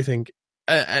way, I think.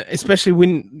 Especially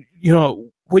when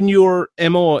your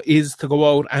MO is to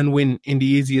go out and win in the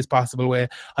easiest possible way.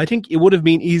 I think it would have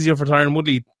been easier for Tyron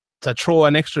Woodley to throw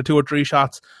an extra 2 or 3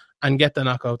 shots and get the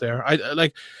knockout there.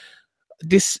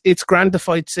 It's grand to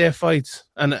fight safe fights,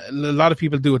 and a lot of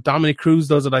people do it. Dominic Cruz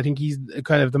does it. I think he's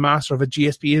kind of the master of it.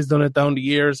 GSP has done it down the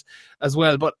years as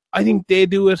well, but I think they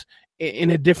do it in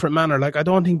a different manner. Like, I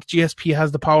don't think GSP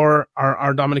has the power,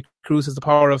 or Dominic Cruz has the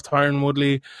power of Tyron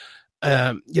Woodley,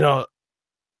 and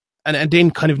then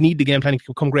kind of need the game planning to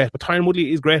become great. But Tyron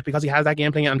Woodley is great because he has that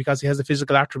game planning and because he has the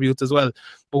physical attributes as well.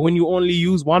 But when you only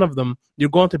use one of them,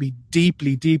 you're going to be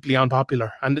deeply, deeply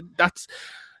unpopular, and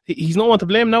he's no one to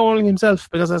blame now, only himself,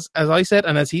 because as I said,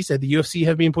 and as he said, the UFC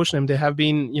have been pushing him. They have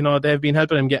been, they've been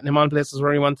helping him, getting him on places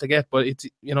where he wants to get. But it's,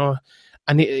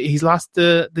 and he's lost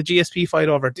the GSP fight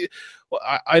over.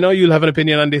 I know you'll have an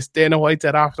opinion on this. Dana White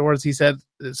said afterwards, he said,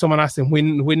 someone asked him,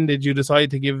 when did you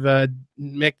decide to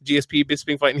make GSP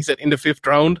Bisping fight? And he said, in the 5th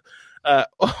round.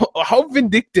 How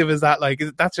vindictive is that? Like,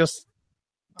 that's just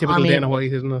typical Dana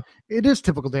White, isn't it? It is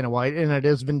typical Dana White, and it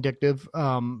is vindictive.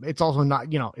 It's also not,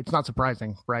 it's not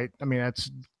surprising, right? I mean,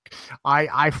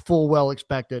 I full well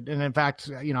expected. And in fact,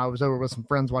 I was over with some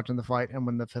friends watching the fight, and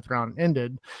when the 5th round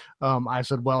ended, I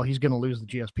said, well, he's going to lose the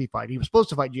GSP fight. He was supposed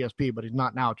to fight GSP, but he's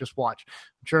not now. Just watch.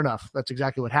 Sure enough, that's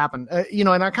exactly what happened. And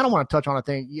I kind of want to touch on a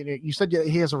thing. You said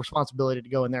he has a responsibility to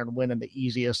go in there and win in the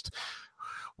easiest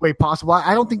way possible.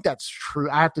 I don't think that's true.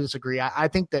 I have to disagree. I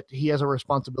think that he has a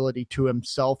responsibility to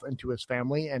himself and to his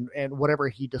family, and whatever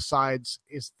he decides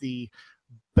is the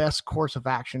best course of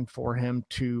action for him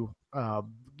to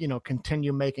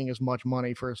continue making as much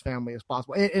money for his family as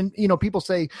possible. And people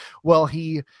say, well,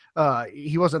 he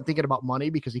wasn't thinking about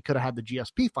money because he could have had the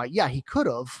GSP fight. Yeah, he could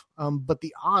have. But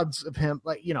the odds of him,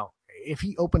 if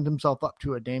he opened himself up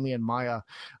to a Demian Maia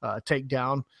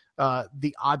takedown,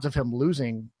 the odds of him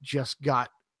losing just got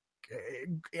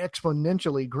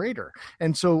exponentially greater.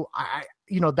 And so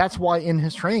that's why in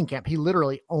his training camp, he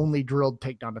literally only drilled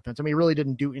takedown defense. I mean, he really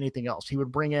didn't do anything else. He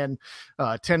would bring in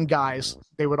 10 guys.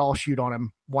 They would all shoot on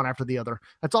him one after the other.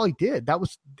 That's all he did.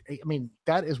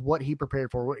 That is what he prepared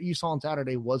for. What you saw on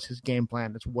Saturday was his game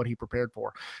plan. That's what he prepared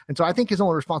for. And so I think his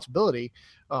only responsibility,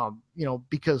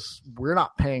 because we're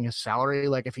not paying his salary.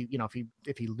 Like if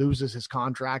he loses his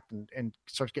contract and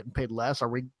starts getting paid less, are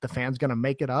the fans going to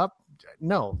make it up?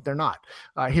 No, they're not.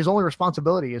 His only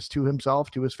responsibility is to himself,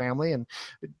 to his family, and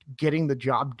getting the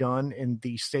job done in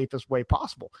the safest way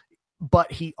possible.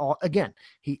 But he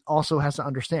also has to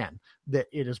understand that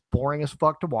it is boring as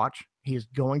fuck to watch. He is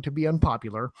going to be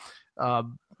unpopular.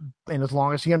 And as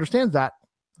long as he understands that,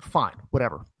 fine,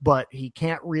 whatever. But he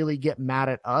can't really get mad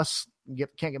at us.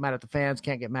 Can't get mad at the fans.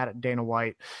 Can't get mad at Dana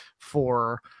White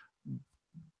for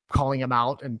calling him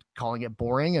out and calling it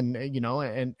boring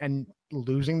and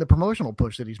losing the promotional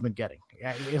push that he's been getting.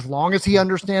 As long as he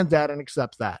understands that and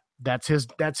accepts that, that's his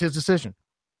decision.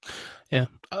 Yeah.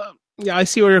 Yeah, I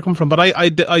see where you're coming from, but I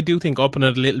do think upping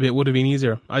it a little bit would have been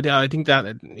easier. I think that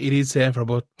it is safer,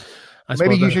 but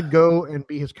maybe you should go and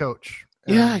be his coach.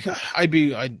 Yeah, I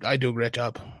do a great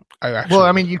job.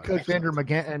 You coached Andrew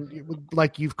McGann,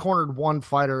 and you've cornered one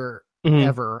fighter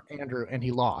ever, Andrew, and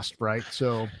he lost, right?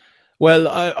 So. Well,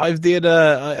 I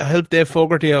helped Dave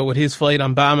Fogarty out with his fight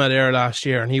on Bama there last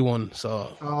year, and he won.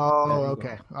 So. Oh,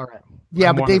 okay, all right.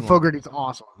 Yeah, but Dave Fogarty's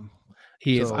awesome.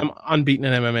 He is. I'm unbeaten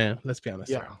in MMA. Let's be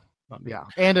honest. Yeah,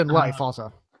 and in life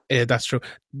also. Yeah, that's true.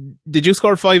 Did you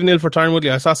score 5-0 for Tyron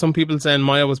Woodley? I saw some people saying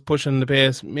Maia was pushing the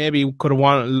pace. Maybe he could have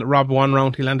robbed 1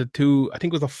 round. He landed 2. I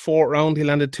think it was the 4th round. He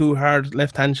landed 2 hard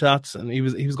left-hand shots, and he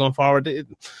was going forward. Did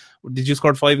you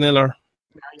score 5-0 or?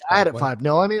 I had it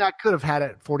 5-0. I mean, I could have had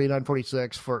it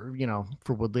 49-46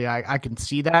 for Woodley. I can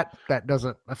see that. That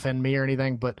doesn't offend me or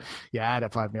anything, but yeah, I had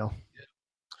it 5-0.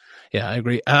 Yeah, I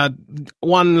agree.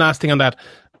 One last thing on that.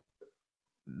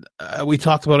 We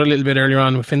talked about it a little bit earlier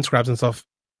on with fin scraps and stuff.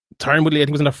 Tyron Woodley, I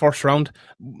think, was in the 1st round.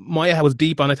 Maia was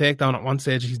deep on a takedown at one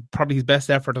stage. He's probably his best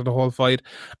effort of the whole fight.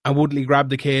 And Woodley grabbed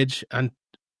the cage and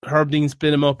Herb Dean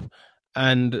split him up.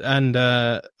 and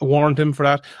warned him for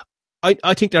that.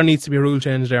 I think there needs to be a rule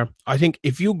change there. I think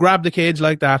if you grab the cage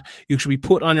like that, you should be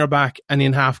put on your back and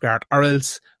in half guard, or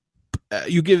else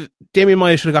you give Damien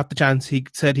Maya should have got the chance. He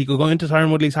said he could go into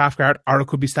Tyron Woodley's half guard, or it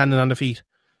could be standing on the feet.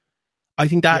 I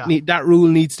think that that rule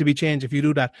needs to be changed. If you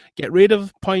do that, get rid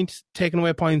of points, taking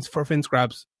away points for fence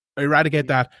grabs, eradicate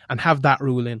that, and have that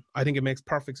rule in. I think it makes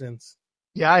perfect sense.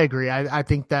 Yeah, I agree. I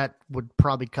think that would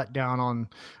probably cut down on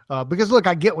because look,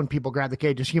 I get when people grab the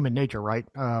cage, it's human nature, right?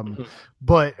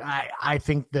 But I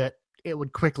think that it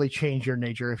would quickly change your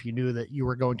nature if you knew that you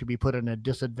were going to be put in a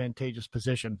disadvantageous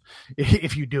position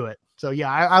if you do it. So yeah,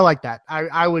 I like that.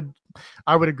 I would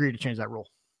agree to change that rule.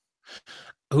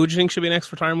 Who do you think should be next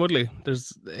for Tyron Woodley?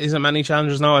 There's isn't many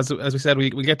challengers now, as we said. We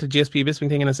get to GSP Bisping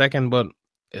thing in a second, but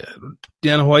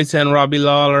Deanna White and Robbie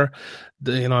Lawler,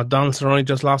 Donald Cerrone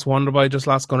just lost, Wonderboy just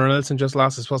lost, Gunnar Nelson just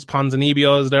lost. I suppose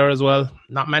Ponzinibbio is there as well.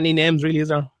 Not many names really, is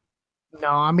there? No,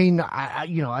 I mean,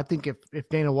 I think if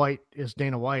Dana White is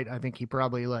Dana White, I think he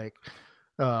probably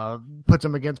puts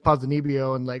him against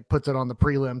Ponzinibbio and puts it on the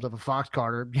prelims of a Fox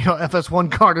card or FS1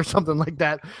 card or something like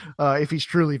that. If he's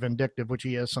truly vindictive, which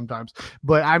he is sometimes.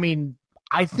 But I mean,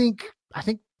 I think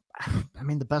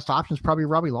the best option is probably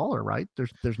Robbie Lawler, right?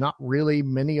 There's not really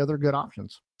many other good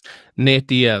options. Nate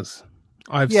Diaz.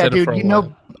 I've said it for a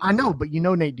while. I know, but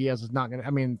Nate Diaz is not going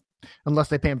to, unless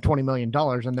they pay him $20 million,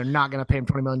 and they're not going to pay him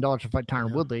 $20 million to fight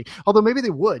Tyron Woodley. Although maybe they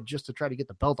would just to try to get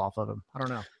the belt off of him. I don't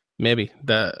know. Maybe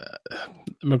the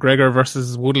McGregor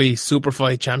versus Woodley super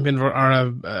fight champion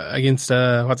against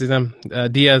what's his name?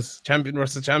 Diaz, champion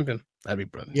versus champion. That'd be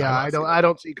brilliant. Yeah, I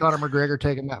don't see Conor McGregor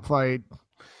taking that fight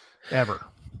ever.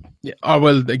 Yeah. Oh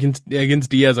well, against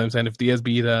Diaz, I'm saying if Diaz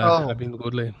beat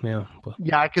Woodley, yeah. But.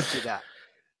 Yeah, I could see that.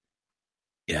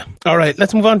 Yeah. All right,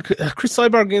 let's move on. Chris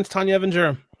Cyborg against Tonya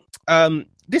Evinger.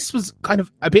 This was kind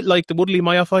of a bit like the Woodley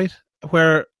Maya fight,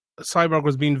 where Cyborg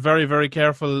was being very, very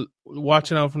careful,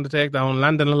 watching out from the takedown,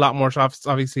 landing a lot more shots,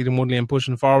 obviously, than Woodley, and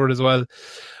pushing forward as well.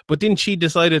 But then she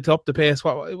decided to up the pace.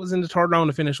 It was in the third round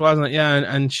to finish, wasn't it? Yeah,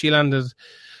 and she landed,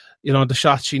 the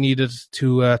shot she needed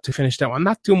to finish that one.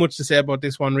 Not too much to say about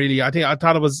this one, really. I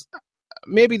thought it was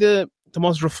maybe the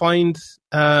most refined,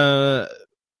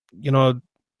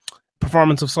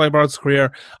 performance of Cyborg's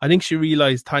career. I think she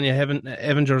realized Tonya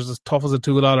Evinger is as tough as a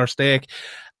 $2 steak,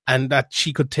 and that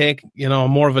she could take,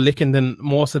 more of a licking than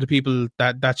most of the people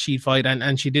that she'd fight.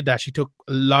 And she did that. She took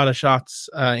a lot of shots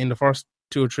in the first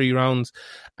 2 or 3 rounds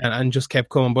and just kept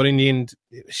coming. But in the end,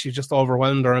 she just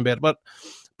overwhelmed her a bit. But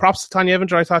props to Tonya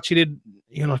Evinger. I thought she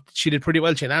did pretty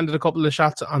well. She landed a couple of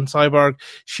shots on Cyborg.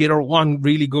 She had her one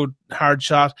really good hard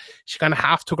shot. She kind of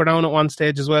half took her down at one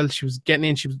stage as well. She was getting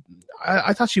in.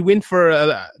 I thought she went for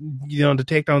the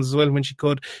takedowns as well when she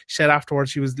could. She said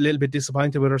afterwards she was a little bit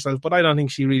disappointed with herself, but I don't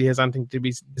think she really has anything to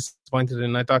be disappointed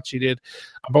in. I thought she did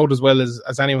about as well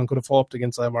as anyone could have hoped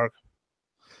against Cyborg.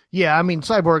 Yeah,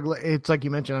 Cyborg, it's like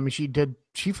you mentioned.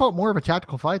 She fought more of a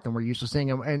tactical fight than we're used to seeing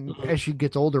him. And as she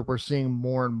gets older, we're seeing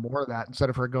more and more of that. Instead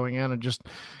of her going in and just,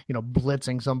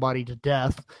 blitzing somebody to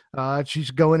death,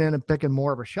 she's going in and picking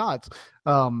more of her shots.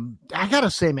 I got to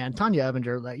say, man, Tonya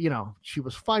Evinger, she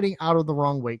was fighting out of the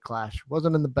wrong weight class. She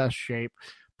wasn't in the best shape,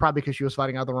 probably because she was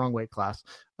fighting out of the wrong weight class.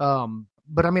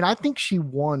 But I think she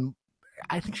won.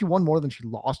 I think she won more than she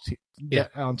lost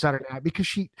on Saturday night because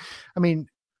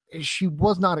she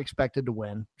was not expected to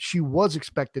win. She was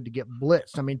expected to get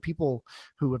blitzed. People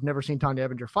who have never seen Tonya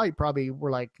Evinger fight probably were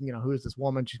like, who is this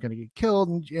woman? She's going to get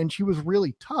killed. And she was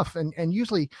really tough. And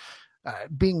usually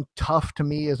being tough to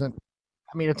me isn't,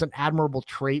 it's an admirable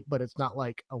trait, but it's not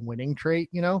like a winning trait,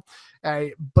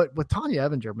 but with Tonya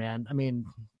Evinger, man,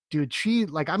 dude, she,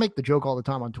 I make the joke all the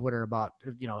time on Twitter about,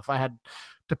 if I had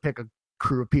to pick a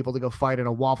crew of people to go fight in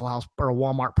a Waffle House or a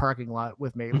Walmart parking lot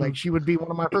with me, she would be one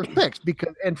of my first picks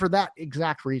and for that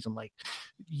exact reason,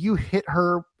 you hit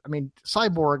her.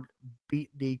 Cyborg beat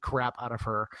the crap out of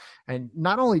her, and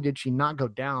not only did she not go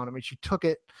down, she took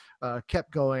it,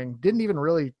 kept going, didn't even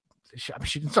really,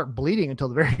 she didn't start bleeding until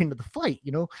the very end of the fight.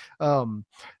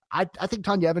 I think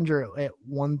Tonya Evinger at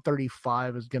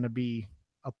 135 is going to be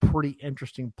a pretty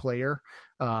interesting player,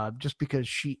 just because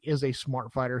she is a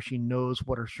smart fighter. She knows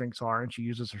what her strengths are, and she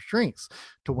uses her strengths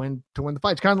to win the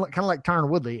fights. Kind of like Tyron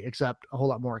Woodley, except a whole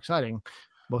lot more exciting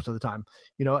most of the time.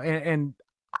 And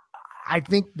I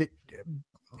think that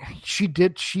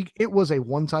it was a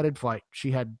one-sided fight.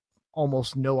 She had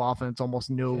almost no offense,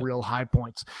 almost no real high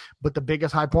points. But the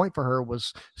biggest high point for her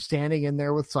was standing in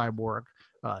there with Cyborg,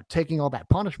 taking all that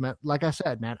punishment. Like I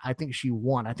said, man, I think she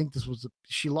won. I think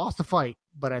she lost the fight,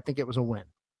 but I think it was a win.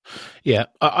 Yeah,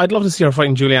 I'd love to see her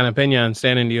fighting Juliana Pena and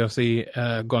staying in the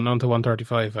UFC, going on to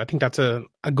 135. I think that's a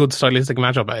good stylistic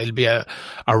matchup. It'll be a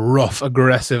rough,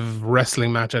 aggressive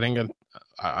wrestling match, I think, and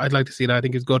I'd like to see that. I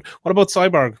think it's good. What about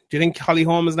Cyborg? Do you think Holly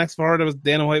Holm is next for her? There was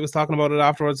Dana White was talking about it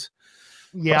afterwards.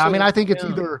 Yeah, I mean, I think it's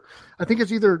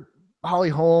either Holly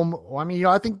Holm. I mean,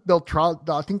 I think they'll try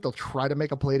to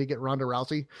make a play to get Ronda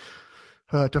Rousey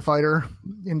to fight her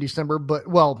in December. But,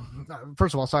 well,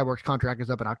 first of all, Cyborg's contract is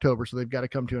up in October, so they've got to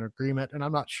come to an agreement. And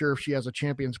I'm not sure if she has a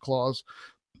champions clause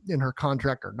in her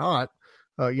contract or not,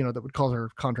 that would cause her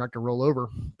contract to roll over.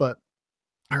 But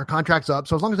her contract's up.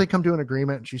 So as long as they come to an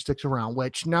agreement and she sticks around,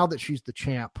 which now that she's the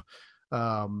champ,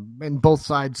 and both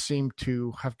sides seem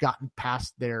to have gotten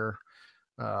past their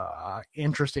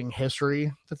interesting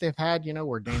history that they've had,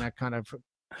 where Dana kind of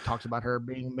talks about her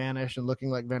being mannish and looking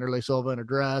like Vanderlei Silva in a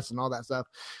dress and all that stuff.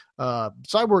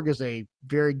 Cyborg is a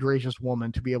very gracious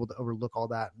woman to be able to overlook all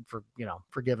that and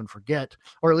forgive and forget,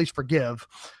 or at least forgive.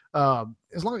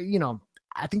 As long as,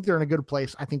 I think they're in a good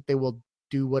place. I think they will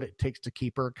do what it takes to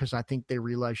keep her, because I think they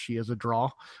realize she is a draw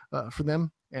for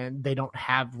them. And they don't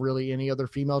have really any other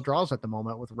female draws at the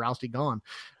moment with Rousey gone.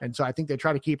 And so I think they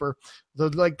try to keep her. So,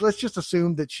 let's just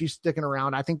assume that she's sticking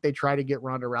around. I think they try to get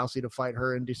Ronda Rousey to fight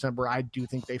her in December. I do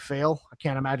think they fail. I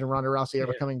can't imagine Ronda Rousey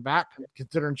ever coming back,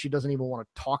 considering she doesn't even want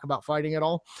to talk about fighting at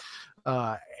all.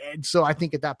 And so I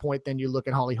think at that point, then you look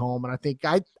at Holly Holm, and I think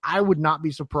I would not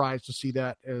be surprised to see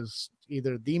that as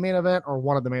either the main event or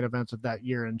one of the main events of that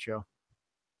year-end show.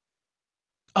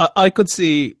 I could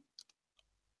see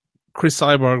Chris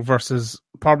Cyborg versus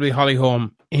probably Holly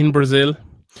Holm in Brazil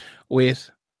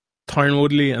with Tyron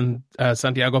Woodley and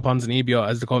Santiago Ponzinibbio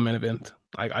as the co-main event.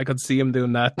 I could see him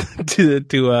doing that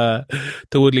to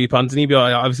Woodley.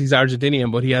 Ponzinibbio, obviously he's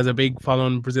Argentinian, but he has a big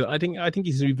following in Brazil. I think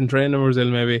he's even trained in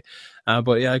Brazil maybe.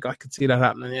 But yeah, I could see that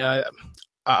happening. Yeah,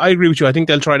 I agree with you. I think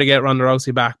they'll try to get Ronda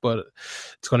Rousey back, but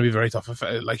it's going to be very tough.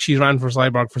 She ran for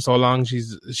Cyborg for so long,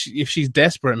 if she's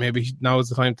desperate, maybe now is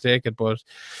the time to take it. But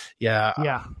yeah,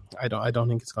 I don't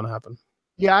think it's going to happen.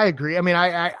 Yeah, I agree. I mean,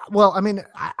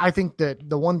 I think that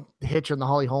the one hitch in the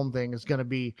Holly Holm thing is going to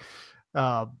be,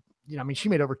 she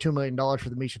made over $2 million for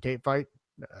the Miesha Tate fight.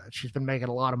 She's been making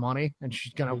a lot of money, and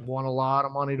she's going to want a lot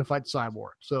of money to fight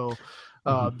Cyborg. So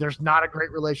there's not a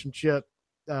great relationship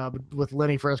with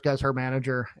Lenny Fresca as her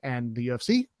manager and the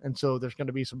UFC. And so there's going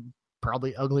to be some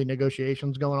probably ugly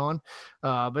negotiations going on.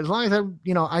 But as long as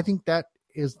I think that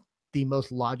is the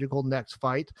most logical next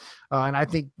fight. And I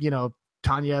think,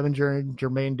 Tanya Evinger and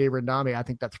Jermaine Devrandami, I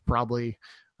think that's probably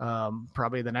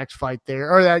the next fight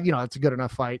there, or that, it's a good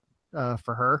enough fight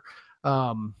for her.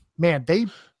 Man,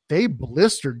 they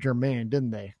blistered Jermaine,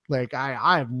 didn't they? Like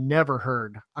I have never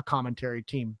heard a commentary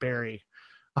team bury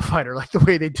a fighter like the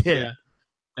way they did. Yeah.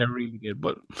 They're really good,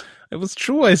 but it was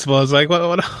true, I suppose. Like, what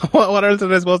else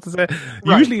am I supposed to say?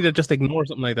 Right. Usually they just ignore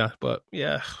something like that, but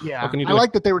yeah. I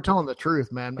like that they were telling the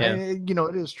truth, man. Yeah.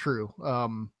 It is true.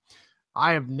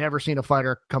 I have never seen a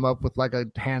fighter come up with like a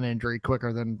hand injury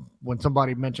quicker than when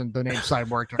somebody mentioned the name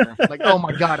Cyborg to her. Like, oh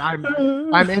my God,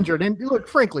 I'm injured. And look,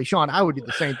 frankly, Sean, I would do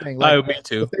the same thing. Like, me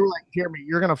too. If they were like, Jeremy,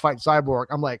 you're gonna fight Cyborg,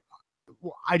 I'm like,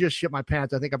 well, I just shit my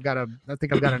pants. I think I've got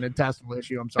an intestinal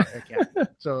issue. I'm sorry, I can't.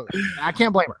 So I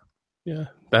can't blame her. Yeah,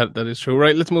 that is true.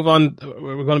 Right, let's move on.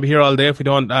 We're going to be here all day if we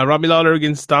don't. Robbie Lawler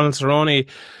against Donald Cerrone.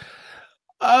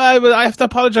 I have to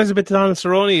apologize a bit to Donald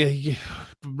Cerrone.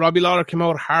 Robbie Lawler came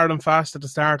out hard and fast at the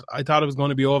start. I thought it was going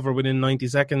to be over within 90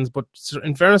 seconds, but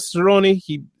in fairness to Cerrone,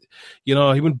 he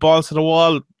went balls to the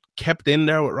wall, kept in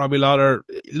there with Robbie Lawler.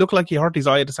 It looked like he hurt his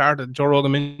eye at the start. Joe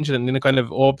Rogan mentioned it, and then it kind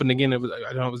of opened again. It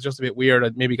was just a bit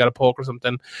weird. Maybe got a poke or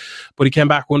something, but he came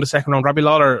back, won the second round. Robbie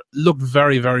Lawler looked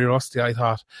very, very rusty, I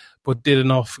thought, but did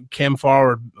enough. Came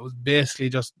forward. It was basically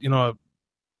just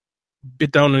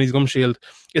bit down on his gum shield.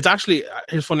 It's actually,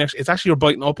 here's funny. Actually, it's actually you're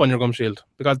biting up on your gum shield,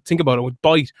 because think about it. With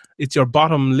bite, it's your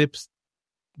bottom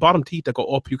teeth that go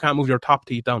up. You can't move your top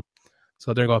teeth down.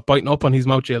 So there you go, biting up on his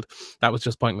mouth shield. That was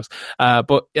just pointless.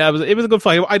 But yeah, it was a good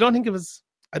fight. I don't think it was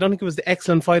the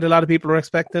excellent fight a lot of people were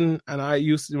expecting, and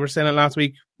we were saying it last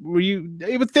week.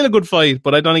 It was still a good fight,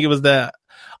 but I don't think it was the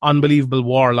unbelievable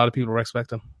war a lot of people were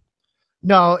expecting.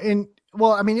 No, it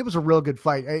was a real good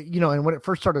fight. And when it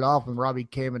first started off, when Robbie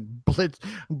came and blitzed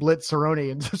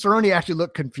Cerrone, and Cerrone actually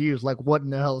looked confused, like, what in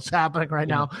the hell is happening right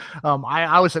now?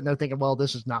 I was sitting there thinking, well,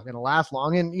 this is not going to last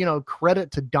long. And,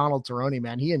 credit to Donald Cerrone,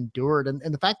 man. He endured. And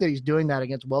the fact that he's doing that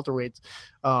against welterweights,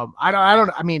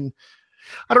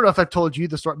 I don't know if I've told you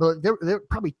the story, but there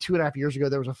probably 2.5 years ago,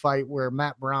 there was a fight where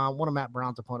one of Matt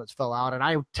Brown's opponents fell out, and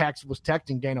I was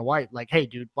texting Dana White like, "Hey,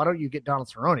 dude, why don't you get Donald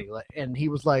Cerrone?" And he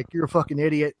was like, "You're a fucking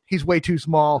idiot. He's way too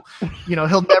small.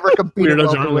 He'll never compete at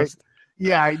welterweight."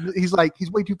 Yeah, he's like,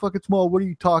 he's way too fucking small. What are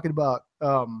you talking about?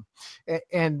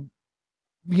 And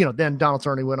then Donald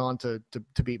Cerrone went on to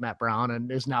beat Matt Brown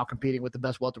and is now competing with the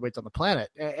best welterweights on the planet.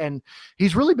 And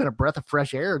he's really been a breath of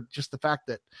fresh air. Just the fact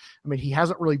that, he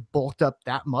hasn't really bulked up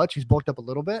that much. He's bulked up a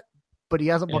little bit, but he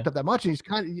hasn't bulked up that much. And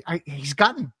he's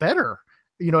gotten better,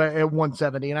 at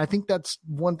 170. And I think that's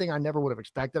one thing I never would have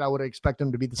expected. I would have expected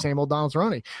him to be the same old Donald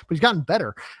Cerrone, but he's gotten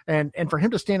better. And for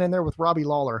him to stand in there with Robbie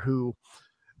Lawler, who,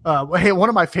 one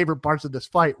of my favorite parts of this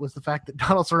fight was the fact that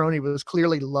Donald Cerrone was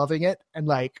clearly loving it and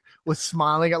was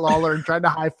smiling at Lawler and trying to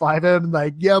high five him,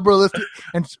 like, "Yeah, bro, let's do."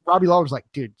 And Robbie Lawler was like,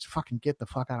 "Dude, fucking get the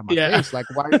fuck out of my face!" Like,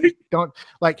 why don't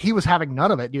he was having none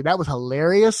of it, dude. That was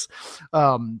hilarious.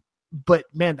 But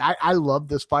man, I love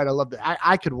this fight. I loved it.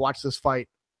 I could watch this fight.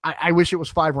 I wish it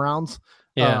was 5 rounds.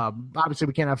 Yeah. Obviously,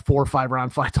 we can't have 4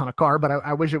 5-round fights on a card, but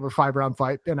I wish it was a 5-round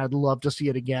fight, and I'd love to see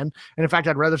it again. And in fact,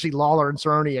 I'd rather see Lawler and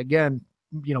Cerrone again,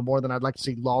 more than I'd like to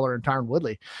see Lawler and Tyron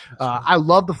Woodley. I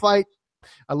love the fight.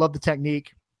 I love the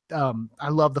technique. I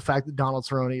love the fact that Donald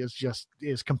Cerrone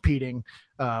is competing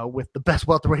with the best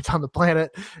welterweights on the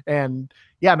planet. And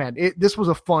yeah, man, this was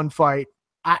a fun fight.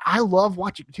 I love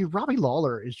watching. Dude, Robbie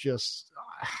Lawler is just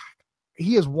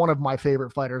he is one of my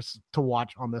favorite fighters to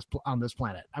watch on this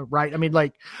planet.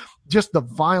 Right? Just the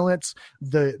violence,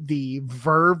 the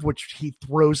verve which he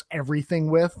throws everything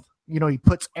with. He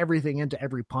puts everything into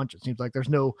every punch. It seems like there's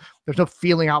no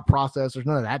feeling out process. There's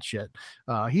none of that shit.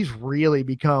 He's really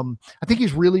become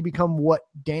what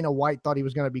Dana White thought he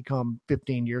was going to become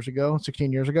 16 years ago.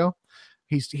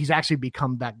 He's actually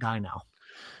become that guy now.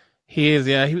 He is,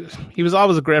 yeah. He was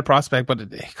always a great prospect, but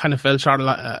it kind of fell short a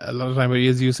lot of time. But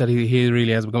as you said, he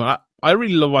really has become. I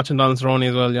really love watching Donald Cerrone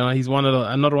as well. He's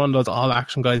another one of those all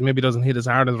action guys. Maybe doesn't hit as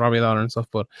hard as Robbie Lawler and stuff,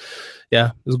 but yeah,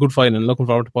 it was a good fight, and looking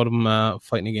forward to both of them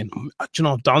fighting again.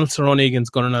 Donald Cerrone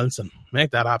against Gunnar Nelson,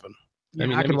 make that happen.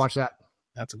 Yeah, I can watch that.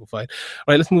 That's a good fight.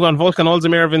 All right, let's move on. Volkan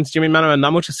Ozdemir against Jimmy Manuwa.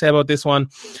 Not much to say about this one.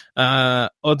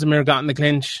 Ozdemir got in the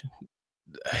clinch,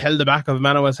 held the back of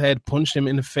Manuwa's head, punched him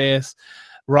in the face,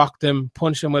 rocked him,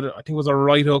 punched him with, I think it was a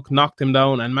right hook, knocked him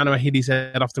down, and Manuwa hit his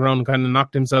head off the ground and kind of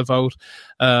knocked himself out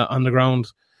on the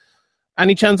ground.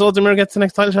 Any chance Ozdemir gets the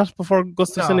next title shot before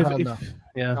Gustafsson?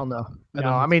 No. Hell no.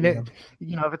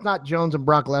 If it's not Jones and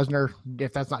Brock Lesnar,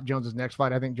 if that's not Jones's next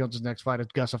fight, I think Jones's next fight is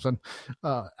Gustafsson.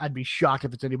 I'd be shocked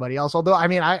if it's anybody else. Although,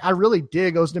 I really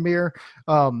dig Ozdemir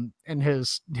and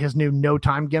his new no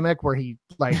time gimmick where he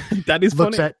that is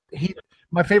looks funny.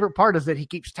 My favorite part is that he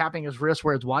keeps tapping his wrist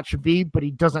where his watch should be, but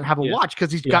he doesn't have a watch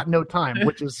because he's got no time,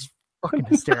 which is fucking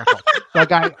hysterical.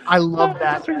 I love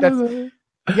that.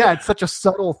 It's such a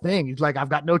subtle thing. He's like, I've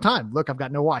got no time. Look, I've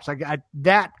got no watch.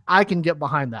 I can get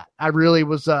behind that. I really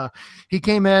was. He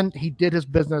came in, he did his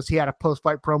business. He had a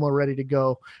post-fight promo ready to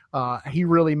go. He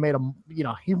really made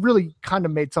he really kind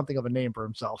of made something of a name for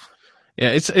himself.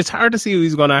 Yeah, it's hard to see who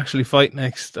he's going to actually fight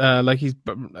next. He's,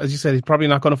 as you said, he's probably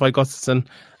not going to fight Gustafsson.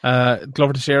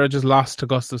 Glover Teixeira just lost to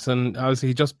Gustafsson. Obviously,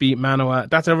 he just beat Manuwa.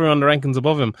 That's everyone the rankings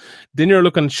above him. Then you're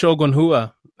looking at Shogun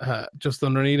Rua just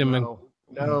underneath him.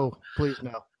 No, please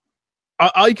no.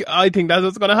 I think that's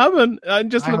what's going to happen. I'm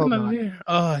just looking at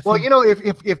it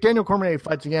here. If Daniel Cormier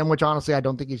fights again, which honestly I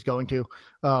don't think he's going to,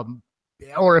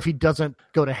 or if he doesn't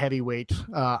go to heavyweight,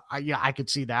 I could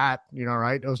see that.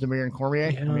 Right? Ozdemir and Cormier.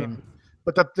 Yeah.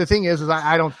 But the thing is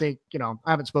I don't think, I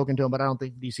haven't spoken to him, but I don't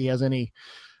think DC has any.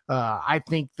 I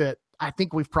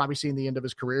think we've probably seen the end of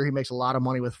his career. He makes a lot of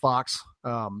money with Fox.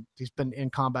 He's been in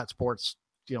combat sports,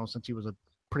 since he was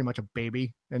pretty much a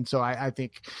baby. And so I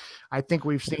think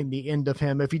we've seen the end of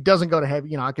him. If he doesn't go to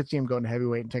heavy, I could see him going to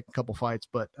heavyweight and take a couple fights,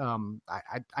 but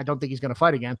I don't think he's going to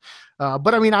fight again.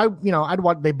 But I'd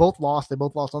watch. They both lost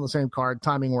on the same card.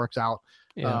 Timing works out.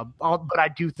 Yeah. But I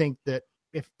do think that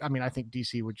I think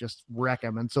DC would just wreck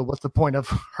him. And so what's the point of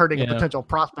hurting a potential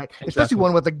prospect, especially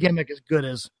one with a gimmick as good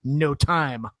as no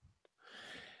time?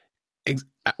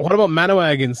 What about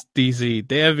Manuwa against DC?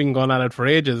 They have been going at it for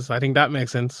ages. I think that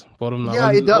makes sense. But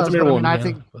it does. I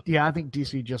think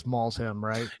DC just mauls him,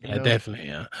 right? Yeah, definitely.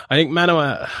 Yeah, I think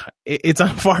Manuwa. It's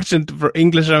unfortunate for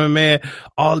English MMA.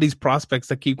 All these prospects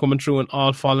that keep coming through and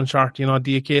all falling short.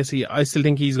 Diakese. I still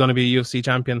think he's going to be a UFC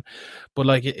champion, but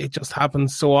it just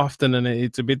happens so often, and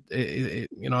it's a bit.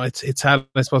 It's sad,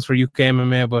 I suppose, for UK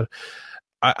MMA, but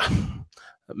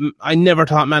I never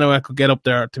thought Manuwa could get up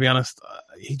there, to be honest.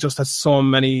 He just has so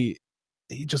many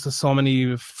he just has so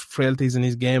many frailties in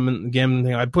his game and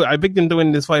thing. I picked him to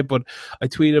win this fight, but I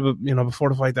tweeted, before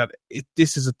the fight that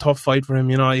this is a tough fight for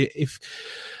him.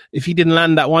 If he didn't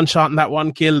land that one shot and that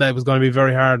one kill, that was going to be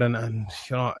very hard. And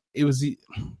it was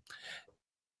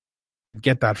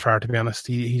get that far, to be honest.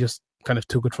 He just kind of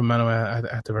took it from Manuel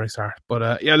at the very start.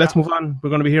 But let's move on. We're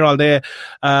going to be here all day.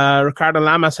 Ricardo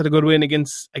Lamas had a good win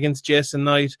against Jason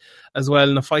Knight as well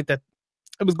in a fight that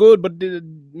it was good, but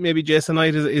maybe Jason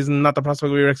Knight is not the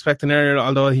prospect we were expecting earlier,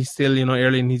 although he's still,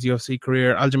 early in his UFC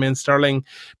career. Aljamain Sterling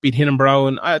beat Hindenbrow,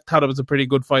 and I thought it was a pretty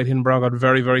good fight. Hindenbrow got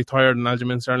very, very tired, and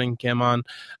Aljamain Sterling came on.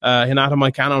 Renato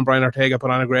Moicano and Brian Ortega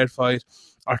put on a great fight.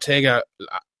 Ortega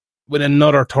with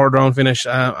another third-round finish.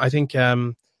 I think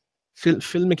Phil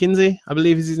McKinsey, I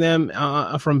believe is his name,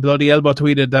 from Bloody Elbow,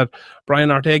 tweeted that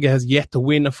Brian Ortega has yet to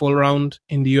win a full round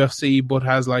in the UFC, but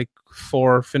has like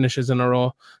 4 finishes in a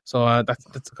row. So that's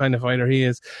the kind of fighter he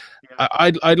is. Yeah.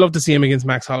 I'd love to see him against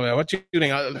Max Holloway. What do you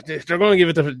think? They're going to give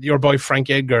it to your boy Frank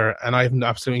Edgar, and I have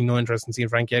absolutely no interest in seeing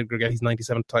Frank Edgar get his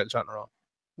 97th title shot in a row.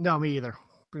 No, me either.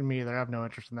 I have no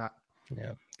interest in that.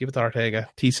 Yeah, give it to Ortega.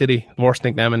 T-City, worst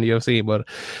nickname in the UFC. But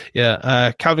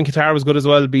yeah, Calvin Kattar was good as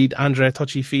well. Beat Andre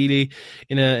Touchy-Feely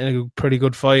in a pretty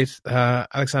good fight.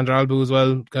 Alexander Albu as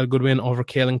well got a good win over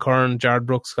Kaelan Curran. Jared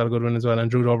Brooks got a good win as well,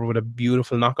 and Drew Dober with a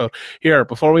beautiful knockout. Here,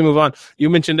 before we move on, you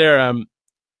mentioned there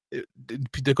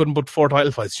they couldn't put 4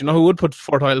 title fights. Do you know who would put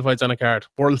 4 title fights on a card?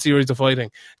 World Series of Fighting.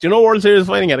 Do you know World Series of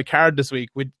Fighting had a card this week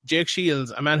with Jake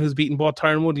Shields, a man who's beaten both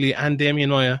Tyron Woodley and Damian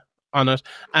Maia on it,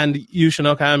 and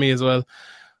Yushin Okami as well.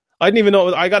 I didn't even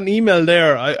know. I got an email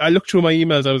there. I looked through my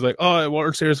emails. I was like, oh,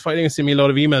 World Series of Fighting sent me a lot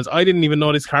of emails. I didn't even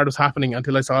know this card was happening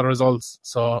until I saw the results.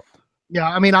 So yeah,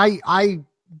 I mean,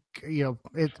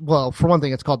 well, for one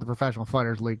thing, it's called the Professional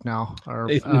Fighters League now. Or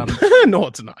no,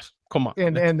 it's not. Come on.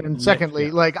 And secondly,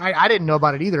 I didn't know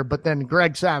about it either, but then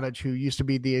Greg Savage, who used to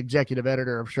be the executive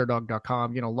editor of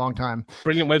ShareDog.com, long time.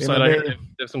 Brilliant website. I heard they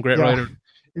have some great writers.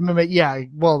 Yeah,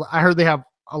 well, I heard they have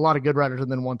a lot of good writers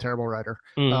and then one terrible writer.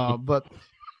 But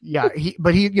yeah, he's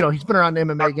been around the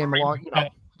MMA game a long,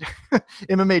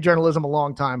 MMA journalism a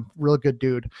long time. Real good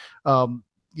dude.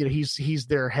 He's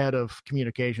their head of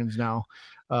communications now.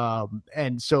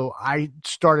 And so I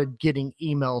started getting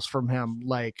emails from him,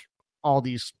 like all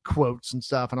these quotes and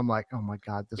stuff. And I'm like, oh my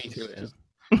God, this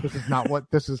is not what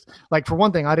this is. Like, for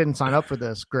one thing, I didn't sign up for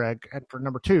this, Greg. And for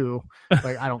number 2,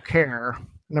 like, I don't care.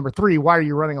 Number 3, why are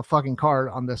you running a fucking card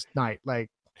on this night? Like,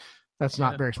 that's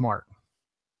not very smart.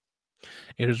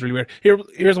 It is really weird.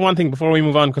 Here's one thing before we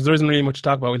move on, because there isn't really much to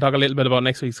talk about. We'll talk a little bit about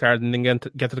next week's card and then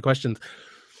get to the questions.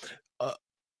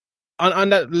 On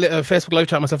that Facebook live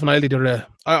chat myself and I did,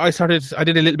 I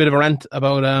did a little bit of a rant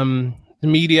about the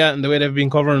media and the way they've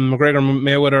been covering McGregor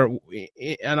Mayweather,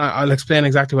 and I'll explain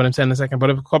exactly what I'm saying in a second.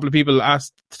 But if a couple of people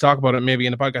asked to talk about it maybe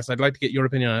in the podcast, I'd like to get your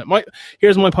opinion on it.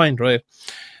 Here's my point, right?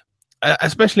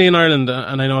 Especially in Ireland,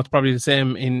 and I know it's probably the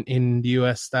same in the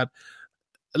US, that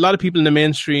a lot of people in the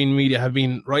mainstream media have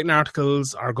been writing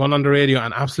articles or going on the radio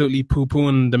and absolutely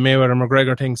poo-pooing the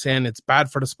Mayweather-McGregor thing, saying it's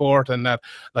bad for the sport and that,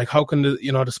 like, how can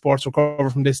the sports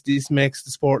recover from this? This makes the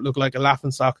sport look like a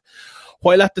laughingstock.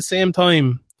 While at the same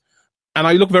time, and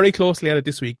I look very closely at it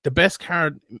this week, the best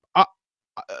card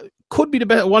could be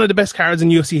one of the best cards in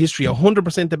UFC history,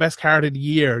 100% the best card of the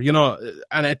year,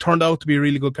 and it turned out to be a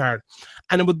really good card.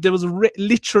 And there was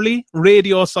literally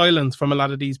radio silence from a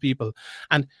lot of these people.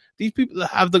 And these people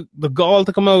have the gall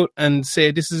to come out and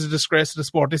say, this is a disgrace to the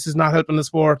sport. This is not helping the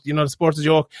sport. The sport's a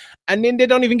joke. And then they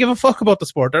don't even give a fuck about the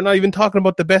sport. They're not even talking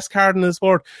about the best card in the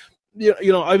sport.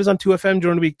 I was on 2FM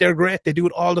during the week. They're great. They do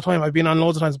it all the time. I've been on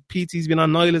loads of times. Pete's been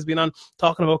on, Niall has been on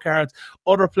talking about cards.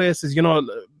 Other places,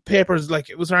 papers, like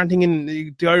it was ranting in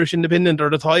the Irish Independent or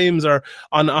the Times or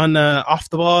on Off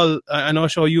the Ball. I know a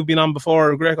show you've been on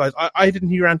before, great guys. I didn't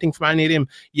hear anything from any of them,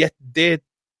 yet they,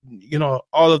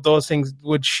 all of those things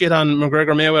would shit on McGregor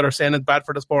Mayweather, saying it's bad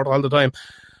for the sport all the time.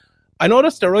 I know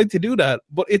that's the right to do that,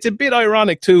 but it's a bit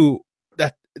ironic too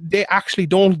that they actually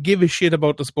don't give a shit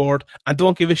about the sport and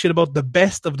don't give a shit about the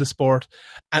best of the sport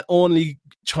and only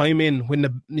chime in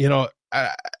when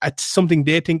at something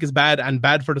they think is bad and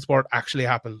bad for the sport actually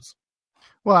happens.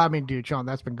 Well, I mean, dude, Sean,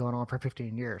 that's been going on for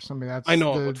 15 years. I mean, I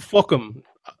know, but fuck them.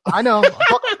 I know.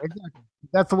 Fuck 'em, exactly.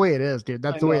 That's the way it is, dude.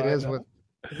 That's the way it is with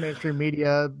mainstream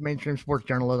media, mainstream sports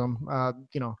journalism.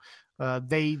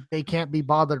 They can't be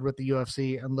bothered with the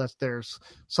UFC unless there's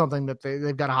something that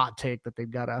they've got a hot take that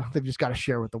they've just got to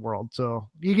share with the world. So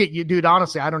dude,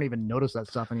 honestly, I don't even notice that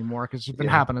stuff anymore because it's been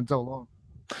happening so long.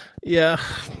 Yeah,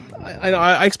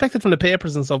 I expected from the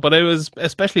papers and stuff, but it was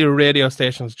especially radio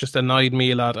stations just annoyed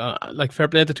me a lot. Like fair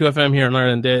play to 2FM here in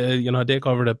Ireland, they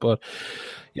covered it, but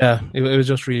Yeah, it was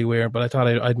just really weird, but I thought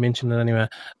I'd mention it anyway.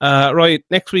 Right,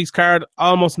 next week's card,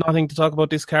 almost nothing to talk about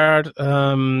this card.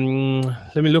 Let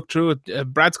me look through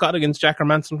it. Brad Scott against Jack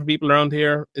Hermanson for people around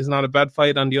here is not a bad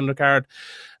fight on the undercard.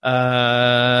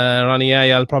 Ronnie,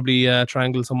 I'll probably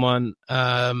triangle someone.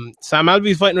 Sam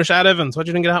Alvey's fighting Rashad Evans. What do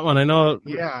you think of that one? I know.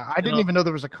 Yeah, I didn't even know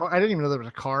there was a card. I didn't even know there was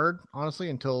a card, honestly,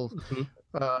 until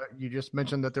you just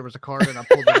mentioned that there was a card, and I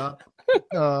pulled it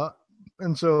up.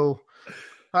 And so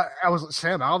I was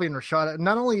Sam Alvey and Rashad.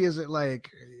 Not only is it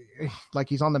like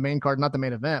he's on the main card, not the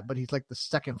main event, but he's like the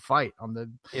second fight on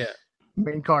the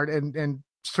main card, and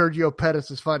Sergio Pettis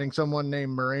is fighting someone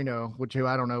named Moreno, who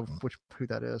I don't know who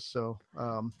that is. So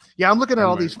I'm looking at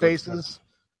all these faces.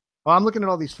 Well, I'm looking at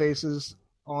all these faces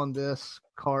on this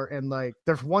card, and like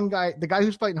there's one guy, the guy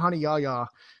who's fighting Honey Yaya.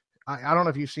 I don't know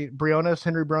if you've seen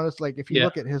Henry Briones. Like if you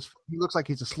look at he looks like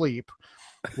he's asleep,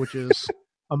 which is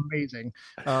amazing.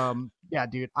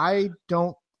 Dude, I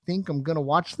don't think I'm gonna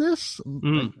watch this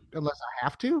unless I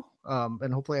have to,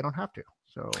 and hopefully I don't have to.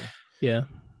 So yeah.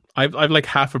 I've like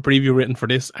half a preview written for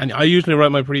this, and I usually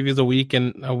write my previews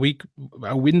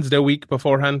a Wednesday week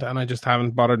beforehand, and I just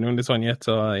haven't bothered doing this one yet.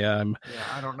 So I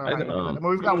don't know. I mean,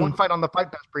 we've got one fight on the Fight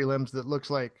Pass prelims that looks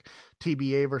like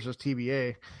TBA versus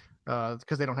TBA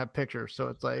because they don't have pictures, so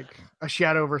it's like a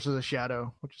shadow versus a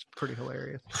shadow, which is pretty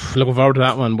hilarious. Looking forward to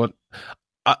that one, but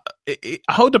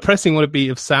how depressing would it be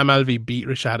if Sam Alvey beat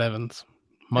Rashad Evans?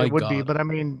 It would be, but I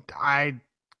mean, I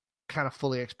kind of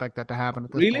fully expect that to happen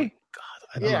at this point. Really?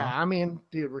 I don't know. I mean,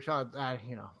 dude, Rashad,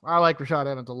 I like Rashad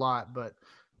Evans a lot, but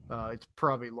it's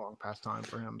probably long past time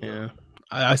for him. Yeah.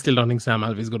 I still don't think Sam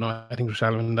Alvey's good enough. I think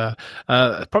Rashad Evans,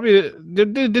 probably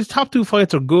the top two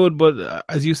fights are good, but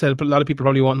as you said, a lot of people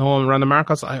probably won't know him. Randa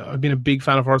Marcos, I've been a big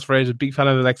fan of hers for ages, a big fan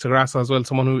of Alexa Grasso as well,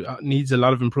 someone who needs a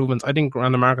lot of improvements. I think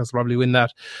Randa Marcos will probably win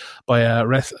that by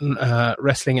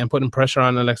wrestling and putting pressure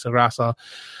on Alexa Grasso.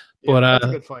 But that's a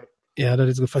good fight. Yeah, that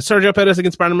is a good fight. Sergio Pettis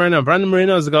against Brandon Moreno. Brandon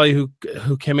Moreno is the guy who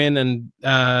came in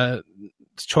and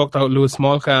choked out Louis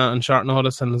Smolka on short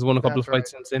notice and has won a couple of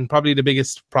fights since then. Probably the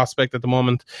biggest prospect at the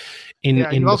moment in the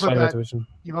flyweight division.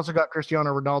 You've also got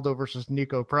Cristiano Ronaldo versus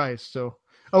Nico Price. So,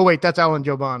 oh wait, that's Alan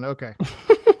Joban. Okay.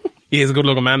 He is a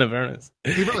good-looking man, in fairness.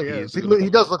 He really is. He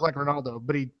does look like Ronaldo,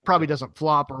 but he probably doesn't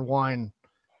flop or whine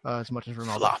as much as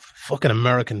Ronaldo. Flop. Fucking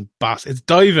American boss. It's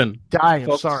diving.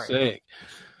 Sorry. Sake.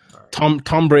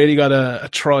 Tom Brady got a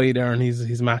try there, and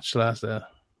he's matched last day.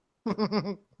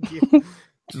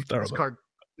 Just terrible. Card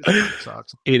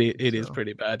sucks. It is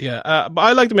pretty bad, yeah. But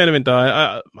I like the main event though.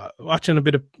 I watching a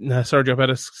bit of Sergio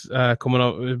Pettis coming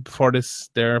up before this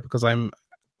there because I'm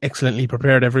excellently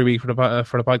prepared every week for the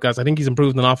podcast. I think he's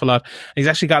improved an awful lot. He's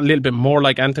actually got a little bit more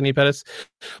like Anthony Pettis,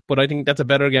 but I think that's a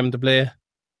better game to play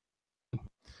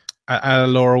at a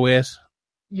lower weight.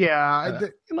 Yeah,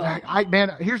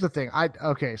 man. Here's the thing.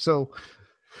 So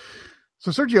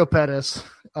Sergio Pettis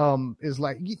is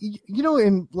like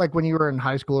in like when you were in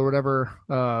high school or whatever,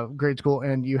 grade school,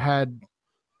 and you had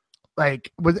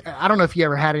like I don't know if you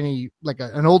ever had any like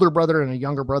an older brother and a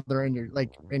younger brother, and you're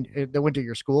like and they went to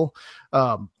your school,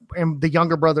 and the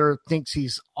younger brother thinks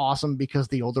he's awesome because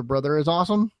the older brother is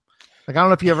awesome. Like I don't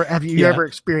know if you ever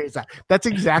experienced that. That's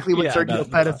exactly what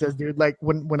Sergio Pettis is, dude. Like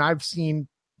when I've seen.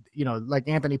 Like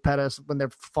Anthony Pettis when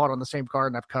they've fought on the same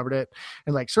card and I've covered it.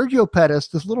 And like Sergio Pettis,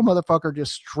 this little motherfucker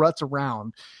just struts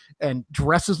around and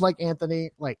dresses like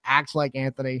Anthony, like acts like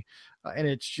Anthony. And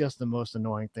it's just the most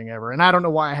annoying thing ever. And I don't know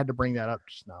why I had to bring that up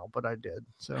just now, but I did.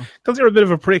 So because you're a bit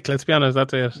of a prick, let's be honest.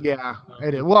 That's it. Yeah,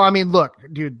 it is. Well, I mean, look,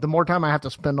 dude, the more time I have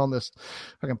to spend on this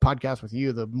fucking podcast with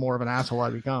you, the more of an asshole I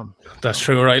become. That's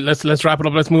true. Right. Let's wrap it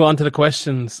up. Let's move on to the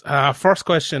questions. First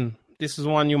question. This is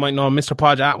one you might know, Mr.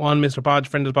 Podge Mr. Podge,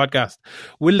 friend of the podcast.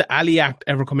 Will the Ali Act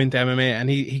ever come into MMA? And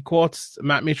he quotes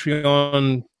Matt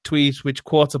Mitrione tweet, which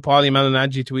quotes a Paulie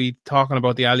Malignaggi tweet talking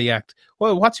about the Ali Act.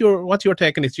 Well, what's your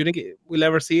take on this? Do you think we'll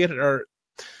ever see it? Or,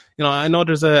 I know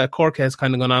there's a court case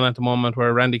kind of going on at the moment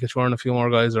where Randy Couture and a few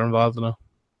more guys are involved in it.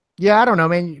 Yeah, I don't know,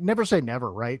 man. Never say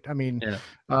never, right? I mean,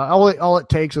 all it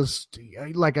takes is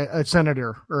like a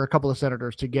senator or a couple of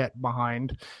senators to get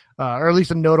behind, or at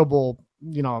least a notable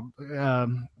a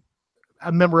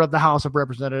member of the House of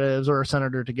Representatives or a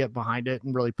senator to get behind it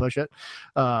and really push it.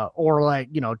 Or like,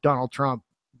 Donald Trump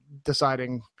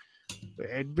deciding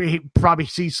he probably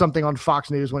sees something on Fox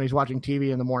News when he's watching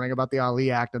TV in the morning about the Ali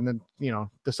Act and then,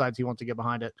 decides he wants to get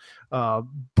behind it.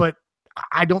 But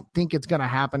I don't think it's going to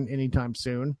happen anytime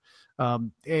soon.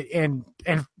 And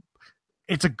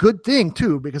it's a good thing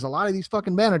too, because a lot of these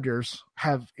fucking managers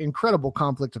have incredible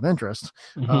conflicts of interest.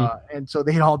 And so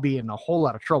they'd all be in a whole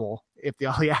lot of trouble if the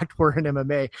Ali Act were in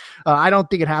MMA. I don't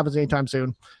think it happens anytime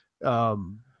soon.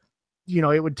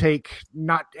 it would take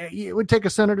a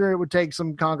senator, it would take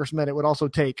some congressmen, it would also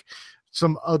take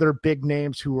some other big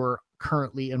names who are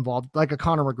currently involved, like a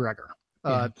Conor McGregor,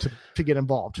 to get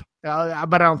involved.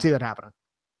 But I don't see that happening.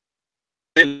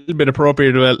 A little bit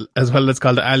appropriate as well. It's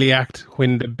called the Ali Act,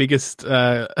 when the biggest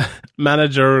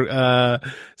manager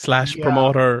 /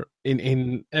 promoter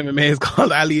in MMA is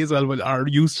called Ali as well, or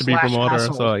used to be promoter.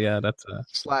 Asshole. So yeah, that's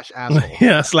 / asshole.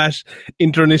 Yeah, /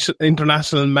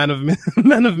 international man of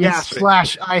mystery.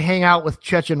 / I hang out with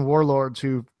Chechen warlords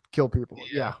who kill people.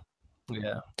 Yeah.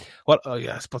 Well,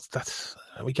 I suppose that's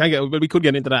we could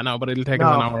get into that now, but it'll take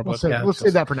us an hour. We'll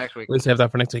save that for next week. We'll save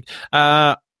that for next week.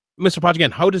 Mr. Podge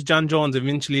again, how does John Jones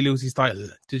eventually lose his title?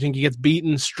 Do you think he gets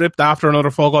beaten, stripped after another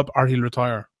fuck up, or he'll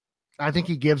retire? I think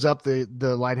he gives up the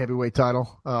light heavyweight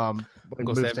title. When he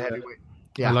moves to heavyweight.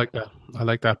 Yeah. I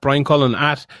like that. Brian Cullen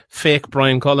at fake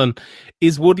Brian Cullen.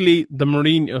 Is Woodley the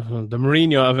Mourinho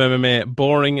of MMA,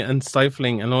 boring and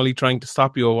stifling and only trying to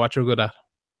stop you at what you're good at?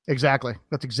 Exactly.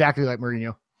 That's exactly like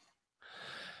Mourinho.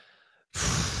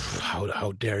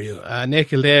 How dare you? Nick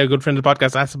Kildare, a good friend of the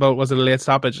podcast, asked about was it a late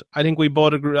stoppage. I think we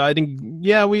both agree. I think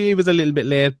it was a little bit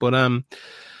late, but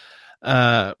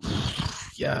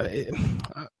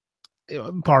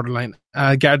borderline.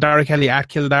 Dara Kelly at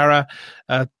Kildara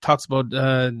talks about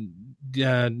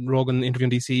Rogan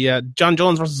interviewing DC. John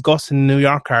Jones versus Gus in New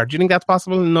York card. Do you think that's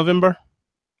possible in November?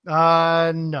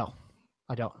 No,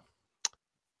 I don't.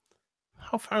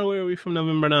 How far away are we from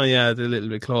November now? Yeah, it's a little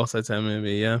bit close, I'd say,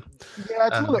 maybe, yeah. Yeah,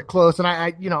 it's a little bit close. And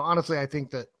I honestly, I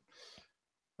think that,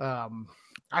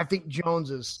 I think Jones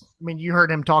is, I mean, you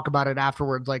heard him talk about it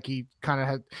afterwards. Like he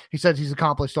said he's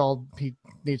accomplished all he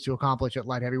needs to accomplish at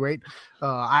light heavyweight.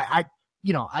 I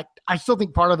still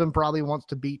think part of him probably wants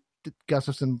to beat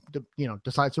Gustafsson,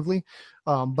 decisively.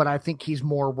 But I think he's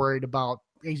more worried about,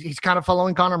 he's kind of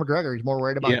following Conor McGregor. He's more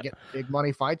worried about getting big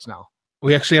money fights now.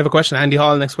 We actually have a question. Andy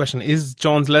Hall, next question. Is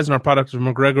Jones Lesnar a product of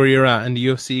McGregor era and the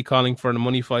UFC calling for the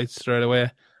money fights straight away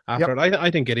after it?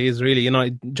 I think it is, really.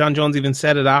 John Jones even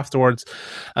said it afterwards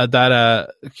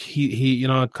that he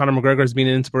Conor McGregor has been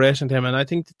an inspiration to him, and I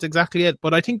think that's exactly it.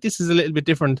 But I think this is a little bit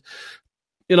different.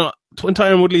 When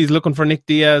Tyron Woodley is looking for Nick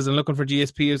Diaz and looking for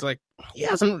GSP, it's like he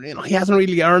hasn't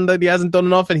really earned it. He hasn't done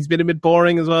enough, and he's been a bit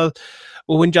boring as well.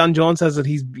 But when John Jones says that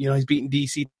he's beaten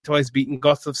DC twice, beaten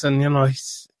Gustafsson,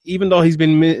 even though he's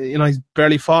been, he's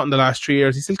barely fought in the last 3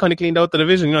 years, he's still kind of cleaned out the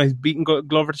division. He's beaten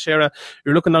Glover Teixeira.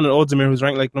 You're looking down at Ozdemir, who's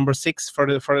ranked like number 6 for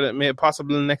the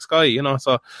possible next guy.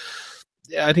 So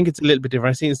yeah, I think it's a little bit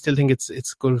different. I still think it's a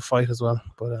good fight as well.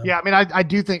 But yeah, I mean, I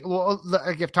do think. Well,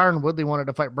 if Tyron Woodley wanted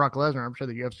to fight Brock Lesnar, I'm sure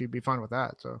the UFC would be fine with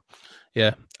that. So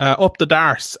yeah, Up the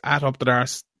Darce.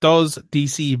 Does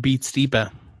DC beat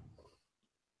Stipe?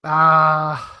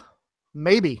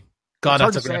 Maybe. God,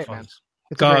 that's a great fight.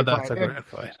 That's a great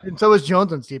fight. And so is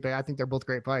Jones and Stipe. I think they're both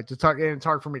great fights. It's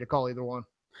hard for me to call either one.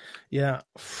 Yeah.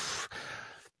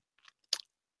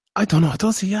 I don't know.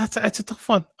 It's a tough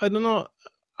one. I don't know.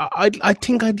 I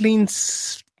think I'd lean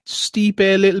Stipe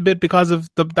a little bit because of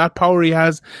that power he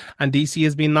has, and DC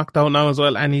has been knocked out now as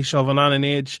well, and he's shoving on in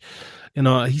age. He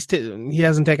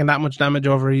hasn't taken that much damage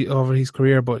over his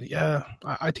career, but yeah,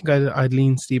 I think I'd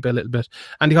lean Stipe a little bit.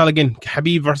 Andy Hall again,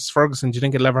 Khabib versus Ferguson. Do you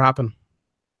think it'll ever happen?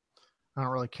 I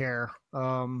don't really care.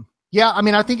 Yeah, I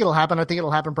mean, I think it'll happen. I think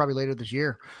it'll happen probably later this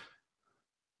year.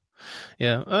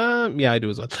 Yeah, I do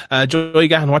as well. Joey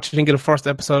Gahan, what do you think of the first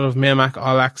episode of Maymac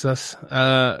All Access?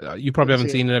 You probably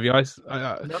haven't seen it, have you guys?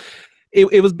 Nope.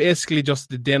 It was basically just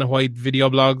the Dana White video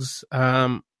blogs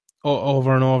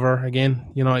over and over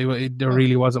again. There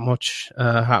really wasn't much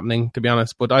happening, to be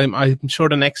honest. But I'm sure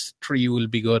the next 3 will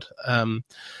be good.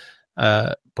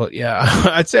 But yeah,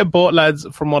 I'd say both lads,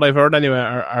 from what I've heard anyway,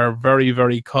 are very,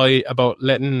 very coy about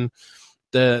letting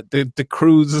the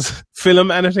crews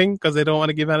film anything because they don't want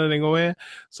to give anything away.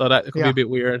 So that could be a bit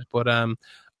weird. But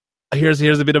here's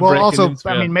a bit of breaking also, news.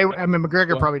 I mean,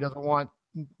 McGregor probably doesn't want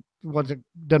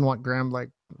Graham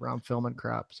around filming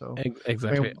crap. So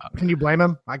exactly. Can you blame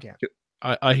him? I can't.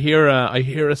 I hear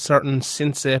a certain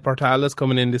Sensei Portal is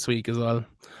coming in this week as well.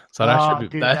 So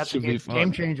that should be fun.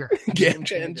 Game changer. Game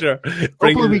changer.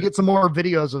 Hopefully we get some more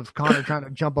videos of Conor trying to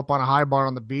jump up on a high bar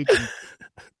on the beach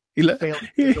and fail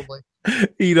miserably.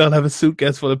 He don't have a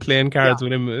suitcase full of playing cards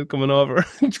with him coming over.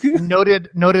 Noted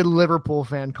Liverpool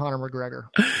fan Conor McGregor.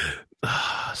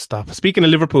 Stop. Speaking of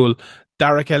Liverpool,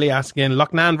 Dara Kelly asked again,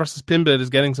 Loughnane versus Pimblett is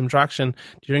getting some traction. Do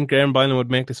you think Graham Byland would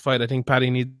make this fight? I think Paddy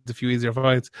needs a few easier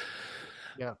fights.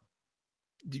 Yeah.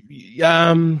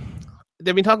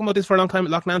 They've been talking about this for a long time.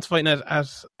 Loughnane's fighting at I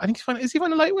think is he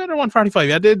fighting lightweight or 145?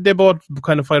 Yeah, they both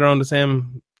kind of fight around the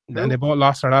same And they both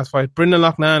lost their last fight. Brendan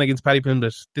Loughnane against Paddy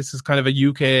Pimblett. This is kind of a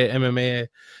UK MMA.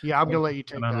 Yeah, I'm going to let you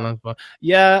take that.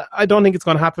 Yeah, I don't think it's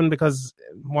going to happen because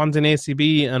one's in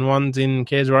ACB and one's in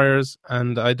Cage Warriors.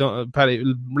 And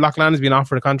Loughnane has been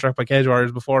offered a contract by Cage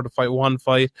Warriors before to fight one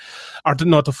fight. Or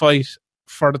not to fight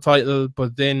for the title,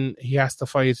 but then he has to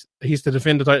fight. He has to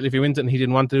defend the title if he wins it, and he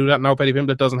didn't want to do that. Now Paddy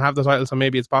Pimblett doesn't have the title, so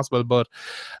maybe it's possible. But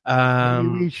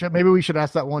maybe we should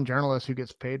ask that one journalist who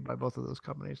gets paid by both of those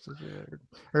companies,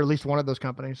 or at least one of those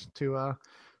companies, to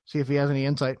see if he has any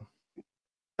insight.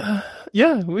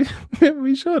 Yeah, we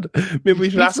should. Maybe we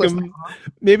should ask him.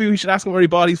 Maybe we should ask him where he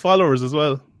bought his followers as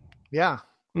well. Yeah,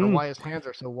 or why his hands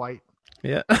are so white.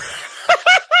 Yeah.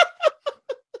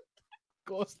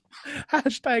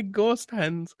 Hashtag ghost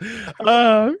hands.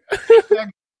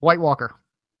 White Walker.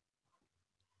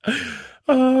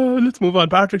 Let's move on.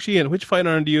 Patrick Sheehan, which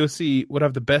fighter in the UFC would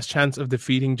have the best chance of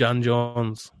defeating John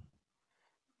Jones?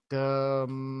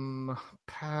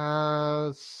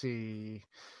 See.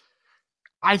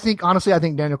 I think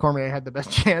Daniel Cormier had the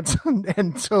best chance,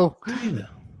 and so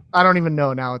I don't even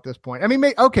know now at this point. I mean,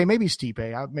 maybe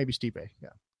Stipe. Maybe Stipe. Yeah.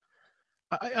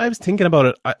 I was thinking about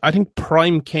it. I think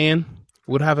Prime Kane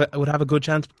would have a good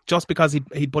chance just because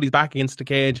he'd put his back against the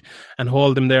cage and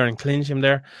hold him there and clinch him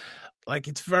there. Like,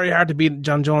 it's very hard to beat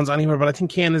John Jones anywhere, but I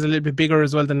think Kane is a little bit bigger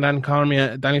as well than Daniel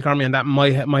Cormier, and that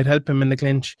might help him in the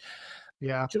clinch.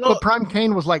 Yeah, but Prime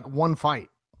Kane was like one fight,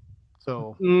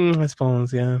 so I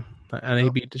suppose, yeah, and he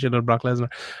beat the shit out of Brock Lesnar.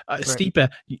 Stipe,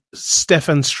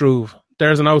 Stefan Struve.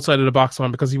 There's an outside of the box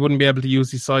one because he wouldn't be able to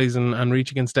use his size and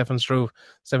reach against Stefan Struve.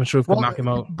 Stefan Struve could knock him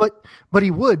out. But he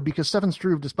would, because Stefan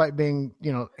Struve, despite being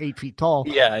 8 feet tall,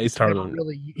 he's terrible.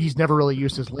 He's never really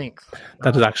used his length.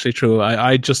 That is actually true.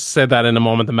 I just said that in a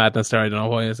moment of madness there. I don't know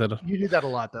why I said it. You do that a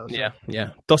lot, though. So.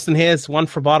 Yeah. Dustin Hayes, one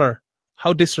for Botter.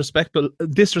 How disrespectful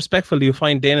do you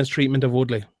find Dana's treatment of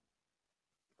Woodley?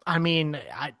 I mean,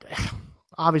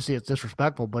 obviously it's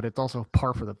disrespectful, but it's also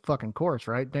par for the fucking course,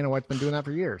 right? Dana White's been doing that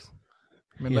for years.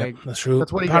 I mean, that's true.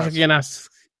 That's what he Patrick again asks,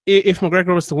 if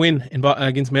McGregor was to win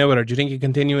against Mayweather, do you think he'd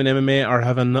continue in MMA or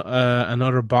have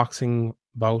another boxing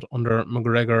bout under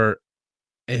McGregor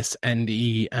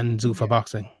SNE and Zuffa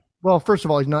Boxing? Well, first of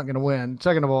all, he's not going to win.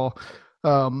 Second of all,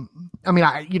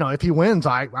 if he wins,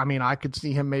 I could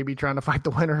see him maybe trying to fight the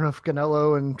winner of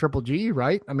Canelo and Triple G,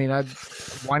 right? I mean,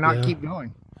 why not keep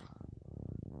going?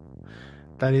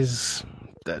 That is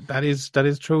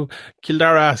true.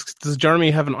 Kildare asks, does Jeremy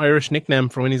have an Irish nickname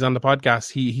for when he's on the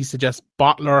podcast? He suggests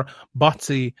Bottler,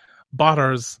 Botsy,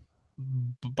 Botters,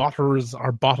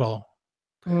 or Bottle.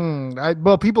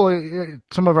 People,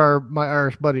 some of my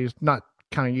Irish buddies, not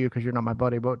counting you because you're not my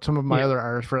buddy, but some of my other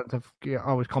Irish friends have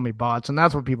always called me Bots, and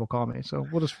that's what people call me. So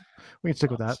we can stick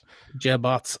with that. Yeah,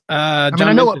 Bots. I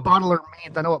know what bottler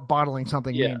means. I know what bottling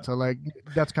something means. So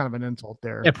that's kind of an insult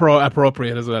there.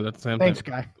 Appropriate as well at the same time.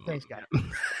 Thanks, guy.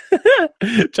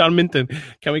 John Minton,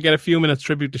 can we get a few minutes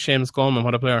tribute to Seamus Coleman?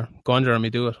 What a player! Go on, Jeremy,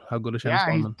 do it. How good is Seamus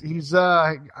Coleman? He's.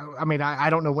 I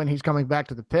don't know when he's coming back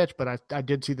to the pitch, but I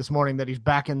did see this morning that he's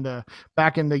back in the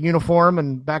uniform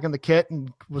and back in the kit, and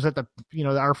was at the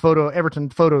our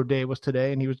Everton photo day was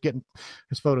today, and he was getting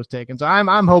his photos taken. So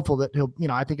I'm hopeful that he'll.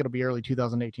 I think it'll be early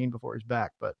 2018 before he's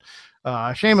back. But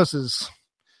Seamus is.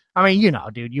 I mean,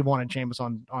 dude, you wanted Seamus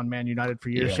on Man United for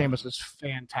years. Yeah. Seamus is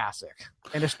fantastic.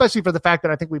 And especially for the fact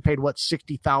that I think we paid,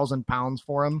 £60,000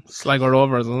 for him. Sligo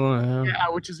Rovers, isn't it? Yeah,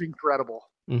 which is incredible.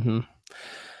 Mm-hmm.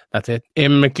 That's it.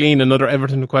 Eamon McLean, another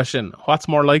Everton question. What's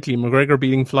more likely, McGregor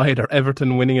beating Floyd or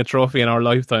Everton winning a trophy in our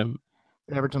lifetime?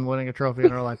 Everton winning a trophy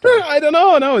in our lifetime. I don't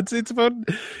know. No,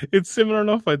 it's similar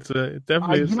enough. It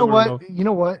definitely is similar enough. You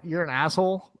know what? You're an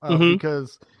asshole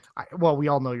because, we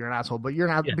all know you're an asshole, but you're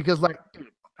an asshole because, dude,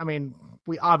 I mean,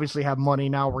 we obviously have money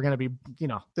now. We're going to be,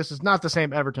 this is not the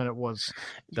same Everton it was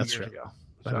That's years true. ago.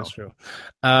 That is true.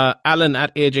 Alan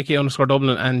at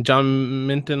AJK_Dublin and John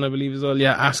Minton, I believe as well.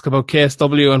 Yeah, ask about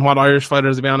KSW and what Irish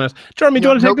fighters to be on it. Jeremy, do you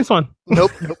want to take this one?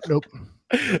 Nope.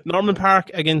 Norman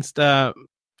Park against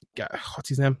what's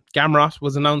his name? Gamrot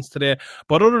was announced today.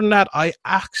 But other than that, I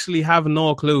actually have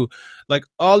no clue. Like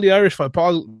all the Irish fight,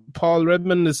 Paul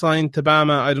Redmond is signed to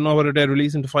Bama. I don't know whether they'd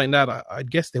release him to fight in that. I'd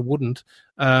guess they wouldn't.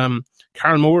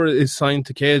 Carl Moore is signed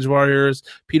to Cage Warriors.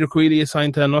 Peter Queally is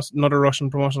signed to another Russian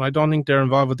promotion. I don't think they're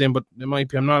involved with them, but it might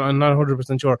be. I'm not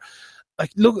 100% sure.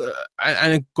 Like, look,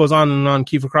 and it goes on and on.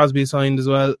 Kiefer Crosby is signed as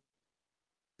well.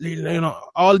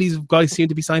 All these guys seem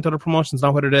to be signed to other promotions.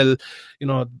 Now whether they'll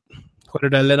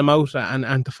let him out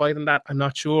and to fight in that, I'm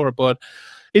not sure. But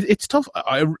it's tough.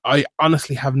 I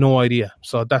honestly have no idea.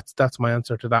 So that's my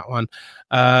answer to that one.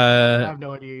 I have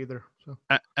no idea either. So.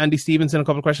 Andy Stevenson, a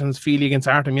couple of questions. Feely against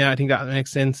Artem. Yeah, I think that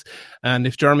makes sense. And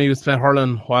if Jeremy was playing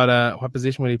hurling, what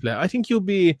position would he play? I think you'll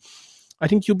be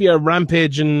a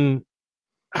rampaging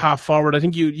half forward. I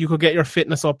think you could get your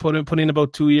fitness up, put in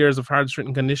about 2 years of hard strength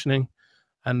and conditioning,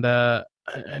 and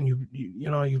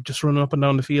you just run up and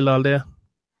down the field all day.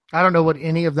 I don't know what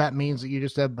any of that means that you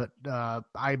just said, but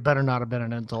I better not have been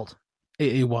an insult.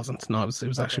 It wasn't. No, it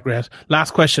was actually great.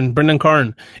 Last question, Brendan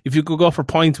Curran. If you could go for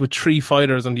points with 3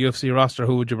 fighters on the UFC roster,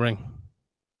 who would you bring?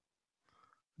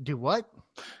 Do what?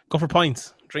 Go for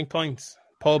points. Drink points.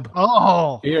 Pub.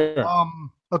 Oh. Beer.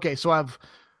 Okay, so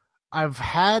I've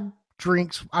had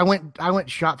drinks. I went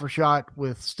shot for shot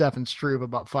with Stefan Struve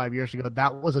about 5 years ago.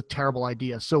 That was a terrible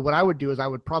idea. So what I would do is I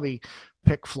would probably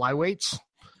pick flyweights.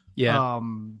 Yeah.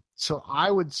 So I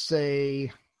would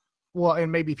say, well,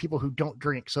 and maybe people who don't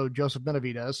drink. So Joseph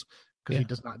Benavidez, because he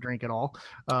does not drink at all.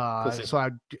 So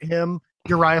him,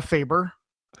 Uriah Faber,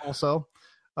 also,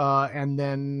 and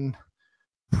then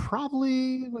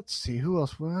probably let's see who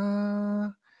else.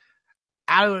 Kaylin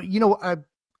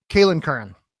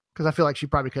Curran, because I feel like she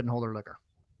probably couldn't hold her liquor.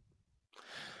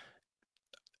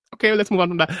 Okay, let's move on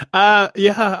from that.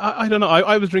 I don't know.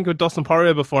 I was drinking with Dustin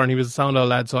Poirier before, and he was a sound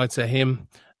lad, so I'd say him.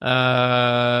 Neil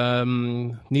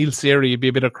Seary would be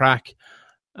a bit of crack,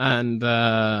 and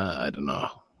I don't know.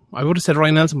 I would have said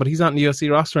Ryan Nelson, but he's not in the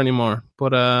UFC roster anymore.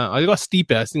 But I got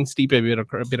Stipe. I think Stipe would be a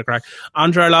bit of crack.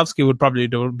 Andrei Arlovsky would probably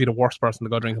be the worst person to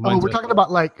go drink. Oh, we're talking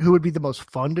about like who would be the most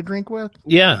fun to drink with?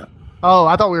 Yeah. Oh,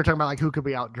 I thought we were talking about like who could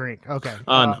we out drink. Okay.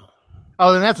 No.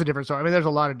 Oh, then that's a different story. I mean, there's a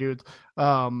lot of dudes.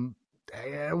 One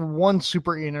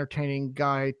super entertaining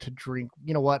guy to drink.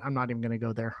 You know what? I'm not even going to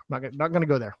go there. Not going to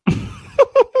go there.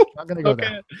 Not going to go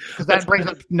there because that brings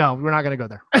up. No, we're not going to go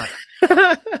there.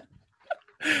 Right.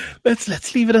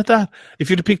 Let's leave it at that. If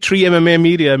you'd pick 3 MMA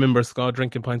media members to go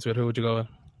drinking pints with, who would you go with?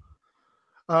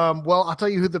 Well, I'll tell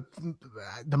you who the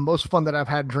most fun that I've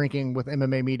had drinking with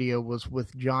MMA media was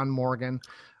with John Morgan.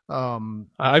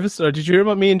 Did you hear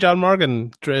about me and John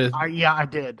Morgan? Yeah, I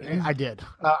did.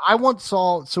 I once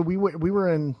saw. So we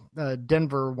were in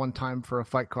Denver one time for a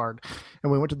fight card,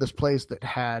 and we went to this place that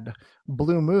had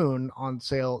Blue Moon on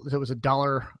sale. It was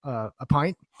 $1 a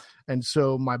pint, and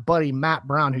so my buddy Matt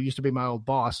Brown, who used to be my old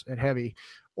boss at Heavy,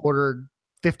 ordered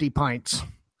 50 pints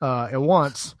at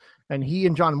once. And he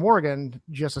and John Morgan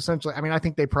just essentially. I mean, I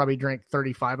think they probably drank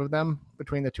 35 of them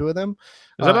between the two of them.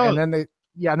 Is that all? And then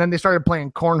they started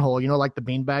playing cornhole, like the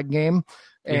beanbag game.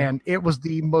 And it was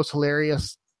the most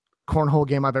hilarious cornhole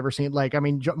game I've ever seen. Like, I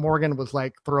mean, Morgan was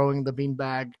like throwing the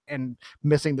beanbag and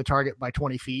missing the target by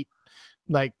 20 feet,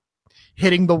 like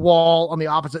hitting the wall on the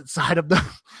opposite side of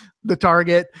the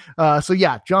target. So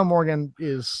yeah, John Morgan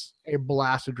is a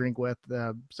blast to drink with.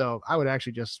 So I would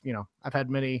actually just, I've had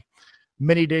many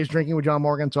days drinking with John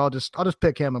Morgan. So I'll just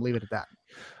pick him and leave it at that.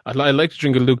 I'd like to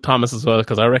drink with Luke Thomas as well,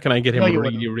 because I reckon I get him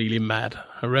really, really mad.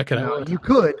 I reckon I would. You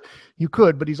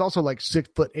could, but he's also like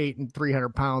 6'8" and 300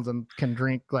 pounds and can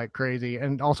drink like crazy.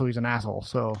 And also he's an asshole.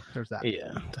 So there's that.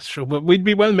 Yeah, that's true. But we'd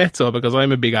be well met, so, because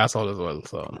I'm a big asshole as well.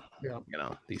 So,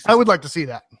 I would like to see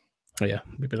that. Oh, yeah,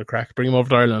 be a bit of crack. Bring him over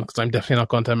to Ireland, because I'm definitely not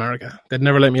going to America. They'd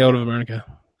never let me out of America.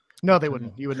 No, they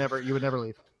wouldn't. You would never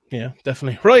leave. Yeah,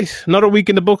 definitely. Right. Another week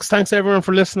in the books. Thanks everyone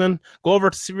for listening. Go over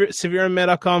to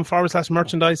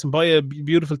severemma.com/merchandise and buy a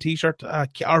beautiful t-shirt.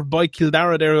 Our boy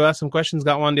Kildara there, who asked some questions,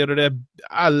 got one the other day.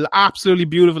 An absolutely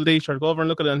beautiful t-shirt. Go over and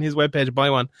look at it on his webpage. Buy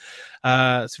one.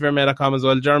 Severemma.com as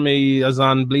well. Jeremy is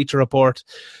on Bleacher Report.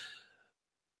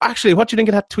 Actually, what do you think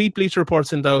of that tweet Bleacher Report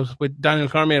sent out with Daniel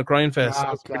Cormier at Grindfest?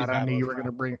 Oh, God, I knew you were going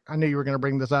to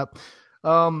bring this up.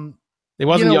 It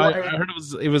wasn't. I heard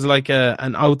it was like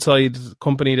an outside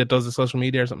company that does the social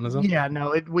media or something, isn't it? Yeah,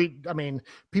 no.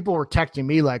 People were texting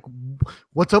me like,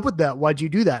 "What's up with that? Why'd you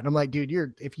do that?" And I'm like, "Dude,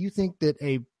 if you think that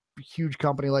a huge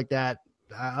company like that,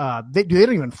 they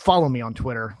don't even follow me on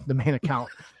Twitter, the main account.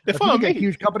 They follow me. A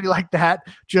huge company like that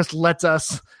just lets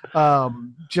us,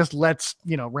 random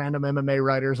MMA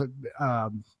writers."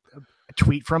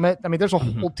 Tweet from it. I mean, there's a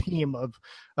whole team of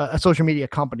a social media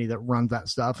company that runs that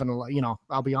stuff, and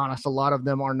I'll be honest, a lot of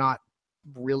them are not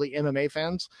really MMA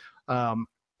fans,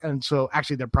 and so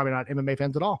actually they're probably not MMA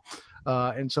fans at all.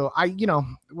 And so I,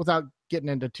 without getting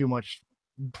into too much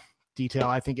detail,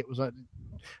 I think it was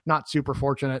not super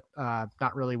fortunate,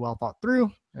 not really well thought through,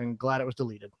 and glad it was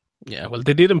deleted. Yeah, well,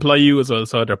 they did employ you as well,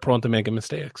 so they're prone to making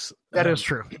mistakes. That is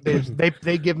true.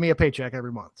 They give me a paycheck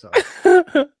every month. So,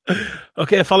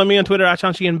 okay, follow me on Twitter at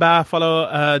Chanchy and Ba.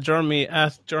 Follow Jeremy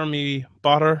at Jeremy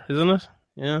Botter, isn't it?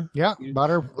 Yeah,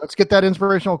 Botter. Let's get that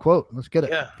inspirational quote. Let's get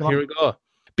it. Yeah, here we go.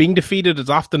 Being defeated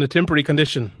is often a temporary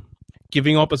condition.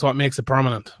 Giving up is what makes it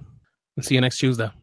permanent. And see you next Tuesday.